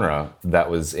genre that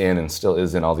was in and still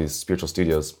is in all these spiritual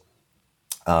studios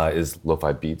is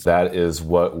lo-fi beats. That is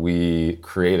what we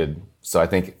created. So I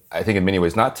think in many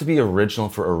ways, not to be original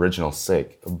for original's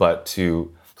sake, but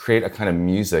to create a kind of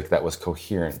music that was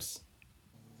coherent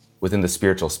within the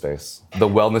spiritual space. The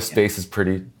wellness space is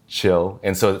pretty chill.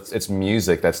 And so it's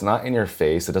music that's not in your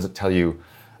face. It doesn't tell you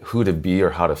who to be or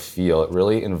how to feel. It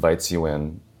really invites you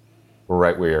in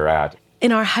right where you're at.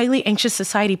 In our highly anxious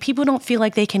society, people don't feel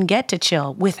like they can get to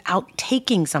chill without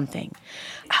taking something.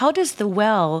 How does the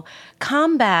Well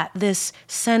combat this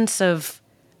sense of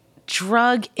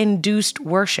drug-induced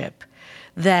worship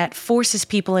that forces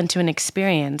people into an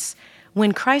experience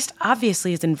when Christ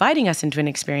obviously is inviting us into an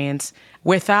experience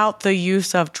without the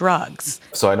use of drugs?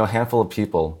 So I know a handful of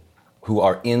people who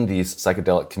are in these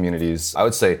psychedelic communities. I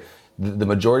would say the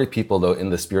majority of people, though, in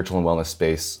the spiritual and wellness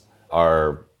space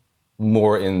are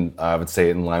more in, I would say,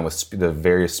 in line with the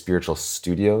various spiritual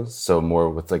studios, so more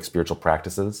with like spiritual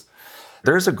practices.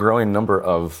 There's a growing number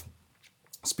of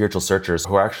spiritual searchers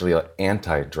who are actually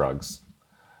anti-drugs,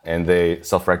 and they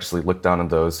self-righteously look down on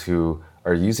those who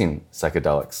are using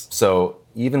psychedelics. So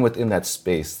even within that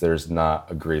space, there's not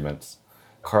agreement.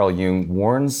 Carl Jung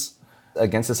warns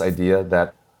against this idea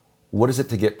that what is it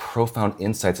to get profound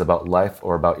insights about life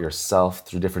or about yourself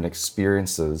through different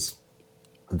experiences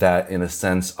that, in a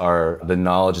sense, are the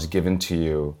knowledge is given to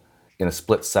you in a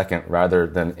split second rather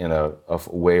than in a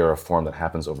way or a form that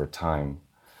happens over time.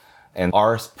 And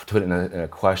to put it in a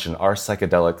question, are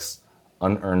psychedelics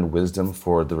unearned wisdom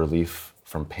for the relief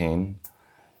from pain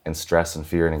and stress and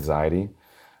fear and anxiety?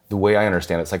 The way I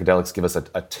understand it, psychedelics give us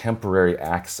a temporary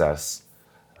access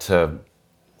to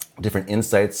different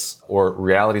insights or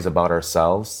realities about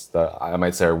ourselves that I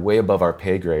might say are way above our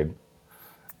pay grade,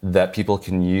 that people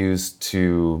can use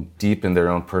to deepen their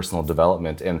own personal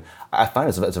development. And I find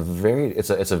it's a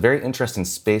very interesting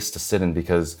space to sit in,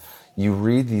 because you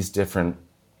read these different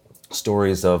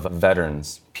stories of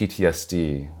veterans,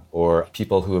 PTSD, or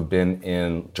people who have been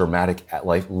in dramatic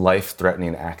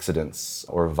life-threatening accidents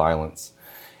or violence.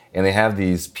 And they have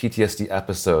these PTSD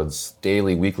episodes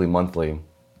daily, weekly, monthly,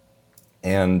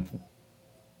 and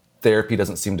therapy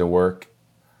doesn't seem to work.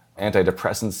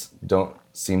 Antidepressants don't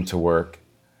seem to work.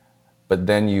 But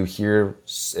then you hear,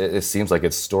 it seems like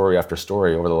it's story after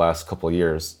story over the last couple of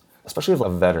years, especially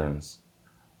of veterans,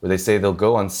 where they say they'll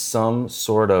go on some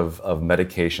sort of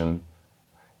medication,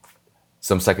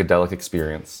 some psychedelic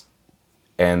experience,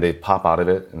 and they pop out of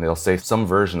it and they'll say some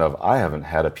version of, I haven't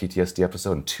had a PTSD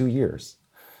episode in 2 years.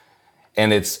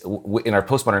 And it's in our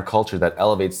postmodern culture that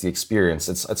elevates the experience.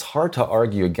 It's hard to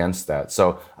argue against that.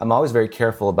 So I'm always very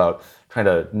careful about trying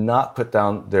to not put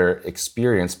down their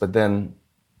experience, but then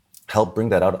help bring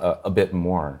that out a bit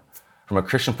more. From a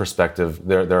Christian perspective,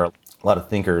 there are a lot of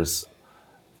thinkers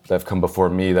that have come before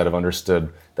me that have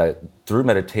understood that through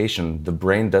meditation, the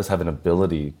brain does have an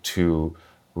ability to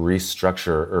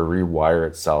restructure or rewire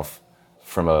itself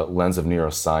from a lens of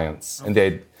neuroscience. And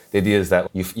the idea is that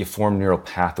you form neural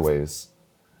pathways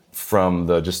from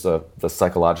the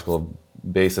psychological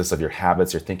basis of your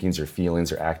habits, your thinkings, your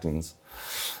feelings, your actings.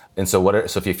 And so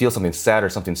if you feel something sad or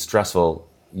something stressful,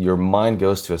 your mind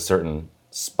goes to a certain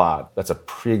spot. That's a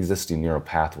pre-existing neural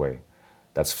pathway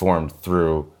that's formed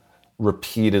through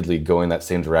repeatedly going that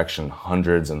same direction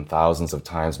hundreds and thousands of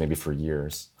times, maybe for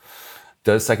years.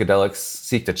 Does psychedelics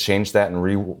seek to change that and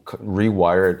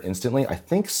rewire it instantly? I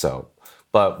think so.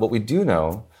 But what we do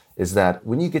know is that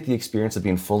when you get the experience of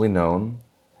being fully known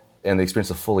and the experience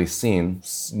of fully seen,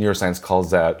 neuroscience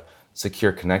calls that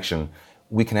secure connection,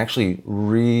 we can actually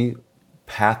re-pathway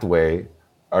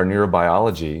our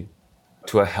neurobiology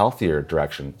to a healthier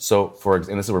direction. So,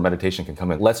 and this is where meditation can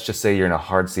come in. Let's just say you're in a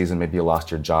hard season, maybe you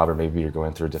lost your job, or maybe you're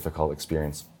going through a difficult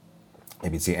experience.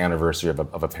 Maybe it's the anniversary of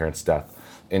a parent's death,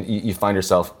 and you find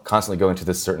yourself constantly going to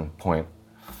this certain point.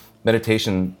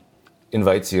 Meditation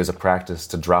invites you as a practice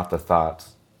to drop the thought,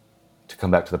 to come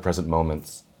back to the present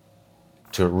moments,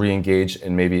 to re-engage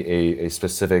in maybe a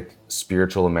specific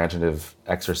spiritual imaginative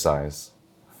exercise.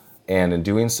 And in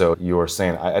doing so, you're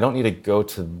saying, I don't need to go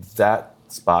to that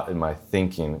spot in my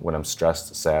thinking when I'm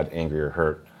stressed, sad, angry, or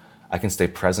hurt. I can stay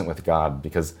present with God,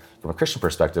 because from a Christian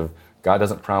perspective, God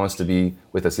doesn't promise to be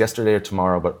with us yesterday or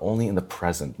tomorrow, but only in the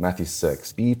present. Matthew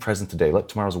 6, be present today. Let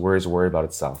tomorrow's worries worry about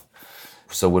itself.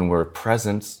 So when we're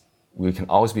present, we can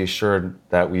always be assured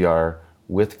that we are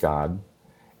with God.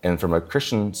 And from a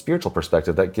Christian spiritual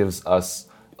perspective, that gives us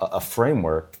a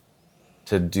framework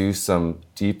to do some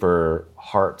deeper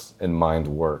heart and mind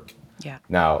work. Yeah.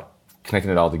 Now,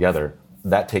 connecting it all together,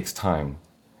 that takes time.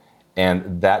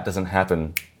 And that doesn't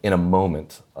happen in a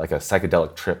moment like a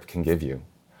psychedelic trip can give you.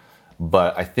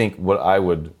 But I think what I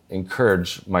would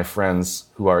encourage my friends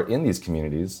who are in these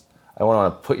communities, I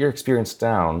want to put your experience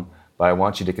down, but I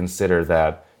want you to consider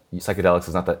that psychedelics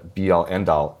is not the be-all,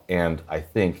 end-all. And I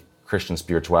think Christian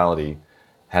spirituality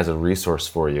has a resource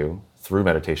for you through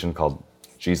meditation called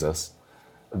Jesus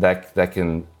that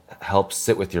can help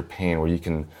sit with your pain, where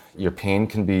your pain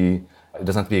it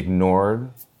doesn't have to be ignored,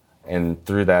 and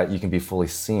through that you can be fully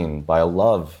seen by a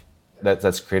love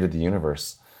that's created the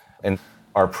universe. And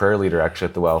our prayer leader actually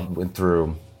at the well went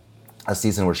through a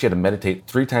season where she had to meditate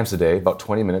 3 times a day, about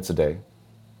 20 minutes a day,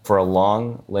 for a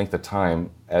long length of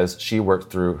time as she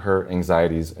worked through her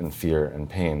anxieties and fear and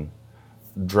pain.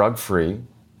 drug-free,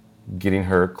 getting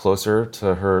her closer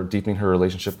to her, deepening her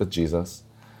relationship with Jesus.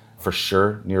 For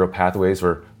sure, neural pathways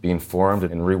were being formed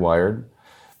and rewired.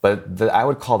 But I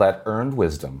would call that earned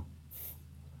wisdom,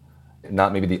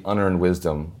 not maybe the unearned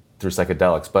wisdom through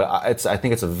psychedelics. But I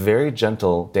think it's a very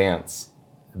gentle dance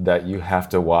that you have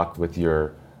to walk with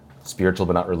your spiritual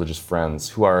but not religious friends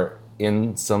who are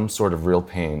in some sort of real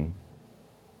pain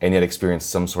and yet experience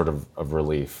some sort of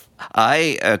relief.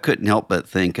 I couldn't help but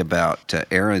think about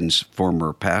Aaron's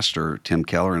former pastor, Tim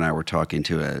Keller, and I were talking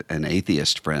to an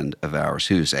atheist friend of ours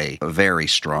who's a very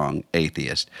strong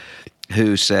atheist,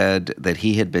 who said that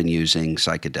he had been using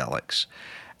psychedelics.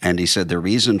 And he said the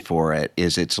reason for it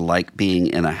is it's like being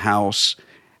in a house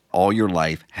all your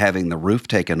life, having the roof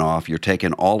taken off, you're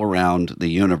taken all around the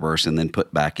universe and then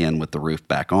put back in with the roof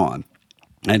back on.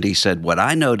 And he said, what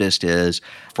I noticed is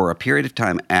for a period of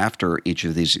time after each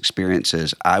of these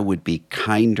experiences, I would be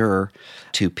kinder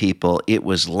to people. It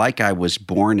was like I was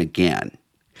born again.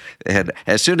 And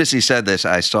as soon as he said this,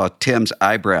 I saw Tim's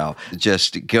eyebrow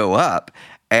just go up.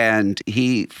 And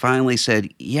he finally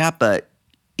said, yeah, but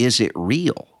is it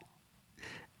real?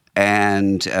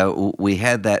 And we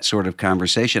had that sort of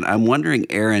conversation. I'm wondering,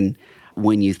 Aaron,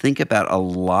 when you think about a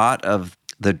lot of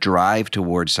the drive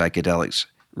towards psychedelics,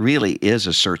 really is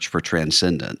a search for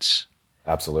transcendence.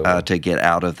 Absolutely. To get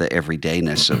out of the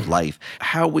everydayness of life.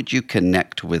 How would you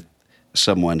connect with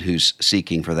someone who's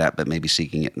seeking for that, but maybe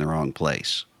seeking it in the wrong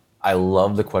place? I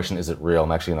love the question, is it real?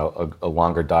 I'm actually in a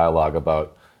longer dialogue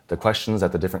about the questions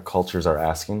that the different cultures are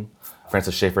asking.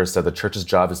 Francis Schaeffer said the church's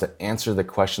job is to answer the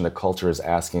question the culture is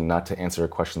asking, not to answer a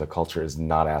question the culture is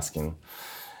not asking.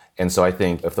 And so I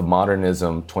think if the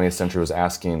modernism 20th century was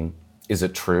asking, is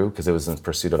it true? Because it was in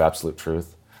pursuit of absolute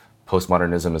truth.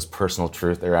 Postmodernism is personal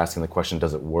truth. They're asking the question,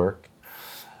 does it work?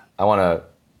 I want to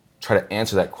try to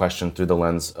answer that question through the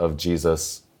lens of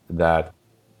Jesus, that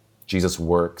Jesus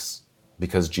works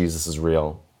because Jesus is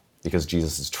real, because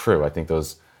Jesus is true. I think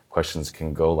those questions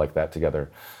can go like that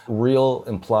together. Real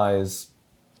implies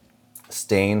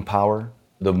staying power.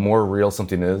 The more real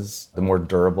something is, the more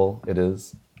durable it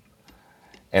is.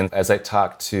 And as I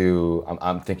talk to,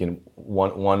 I'm thinking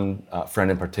one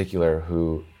friend in particular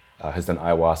who has done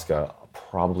ayahuasca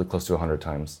probably close to 100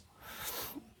 times.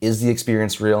 Is the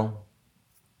experience real?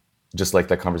 Just like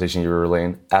that conversation you were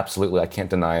relaying? Absolutely, I can't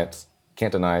deny it.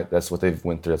 Can't deny it. That's what they've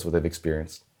went through. That's what they've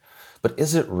experienced. But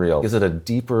is it real? Is it a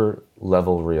deeper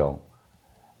level real?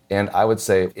 And I would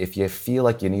say if you feel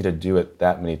like you need to do it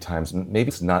that many times, maybe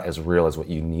it's not as real as what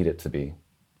you need it to be.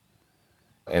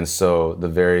 And so the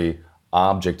very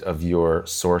object of your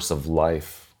source of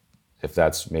life, if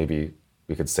that's maybe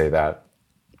we could say that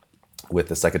with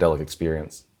the psychedelic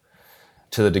experience,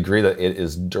 to the degree that it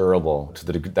is durable, to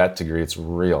that degree it's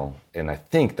real. And I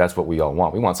think that's what we all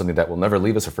want. We want something that will never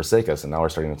leave us or forsake us. And now we're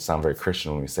starting to sound very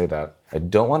Christian when we say that. I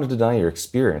don't want to deny your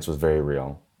experience was very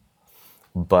real.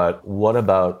 But what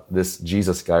about this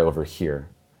Jesus guy over here?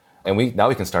 And now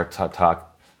we can start to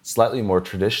talk slightly more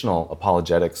traditional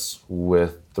apologetics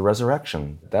with the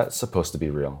resurrection. That's supposed to be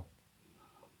real.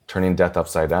 Turning death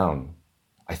upside down.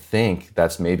 I think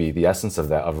that's maybe the essence of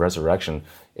that, of resurrection,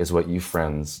 is what you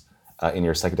friends in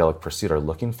your psychedelic pursuit are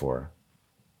looking for.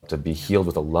 To be healed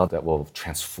with a love that will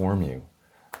transform you,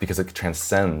 because it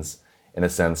transcends, in a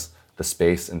sense, the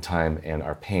space and time and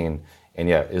our pain. And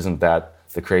yet, isn't that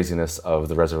the craziness of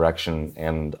the resurrection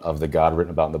and of the God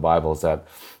written about in the Bible, is that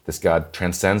this God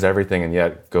transcends everything and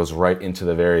yet goes right into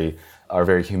our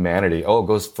very humanity. Oh, it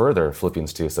goes further,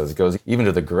 Philippians 2 says. It goes even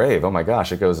to the grave. Oh my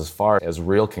gosh, it goes as far as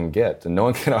real can get. And no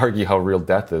one can argue how real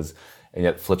death is, and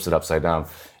yet flips it upside down.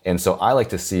 And so I like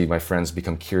to see my friends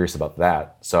become curious about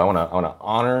that. So I want to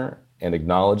honor and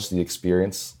acknowledge the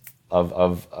experience of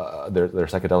their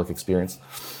psychedelic experience.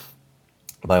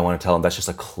 But I want to tell them that's just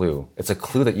a clue. It's a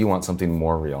clue that you want something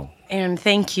more real. And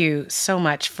thank you so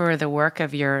much for the work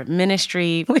of your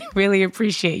ministry. We really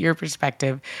appreciate your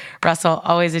perspective. Russell,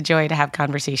 always a joy to have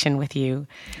conversation with you.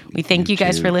 We thank you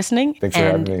guys for listening. Thanks for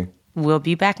having me. We'll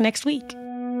be back next week.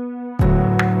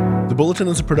 The Bulletin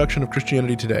is a production of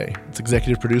Christianity Today. It's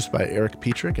executive produced by Eric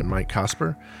Petrick and Mike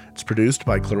Cosper. It's produced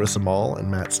by Clarissa Mall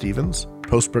and Matt Stevens.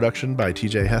 Post-production by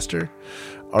TJ Hester.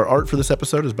 Our art for this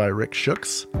episode is by Rick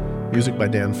Shooks. Music by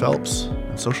Dan Phelps.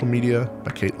 And social media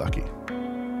by Kate Lucky.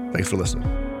 Thanks for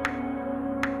listening.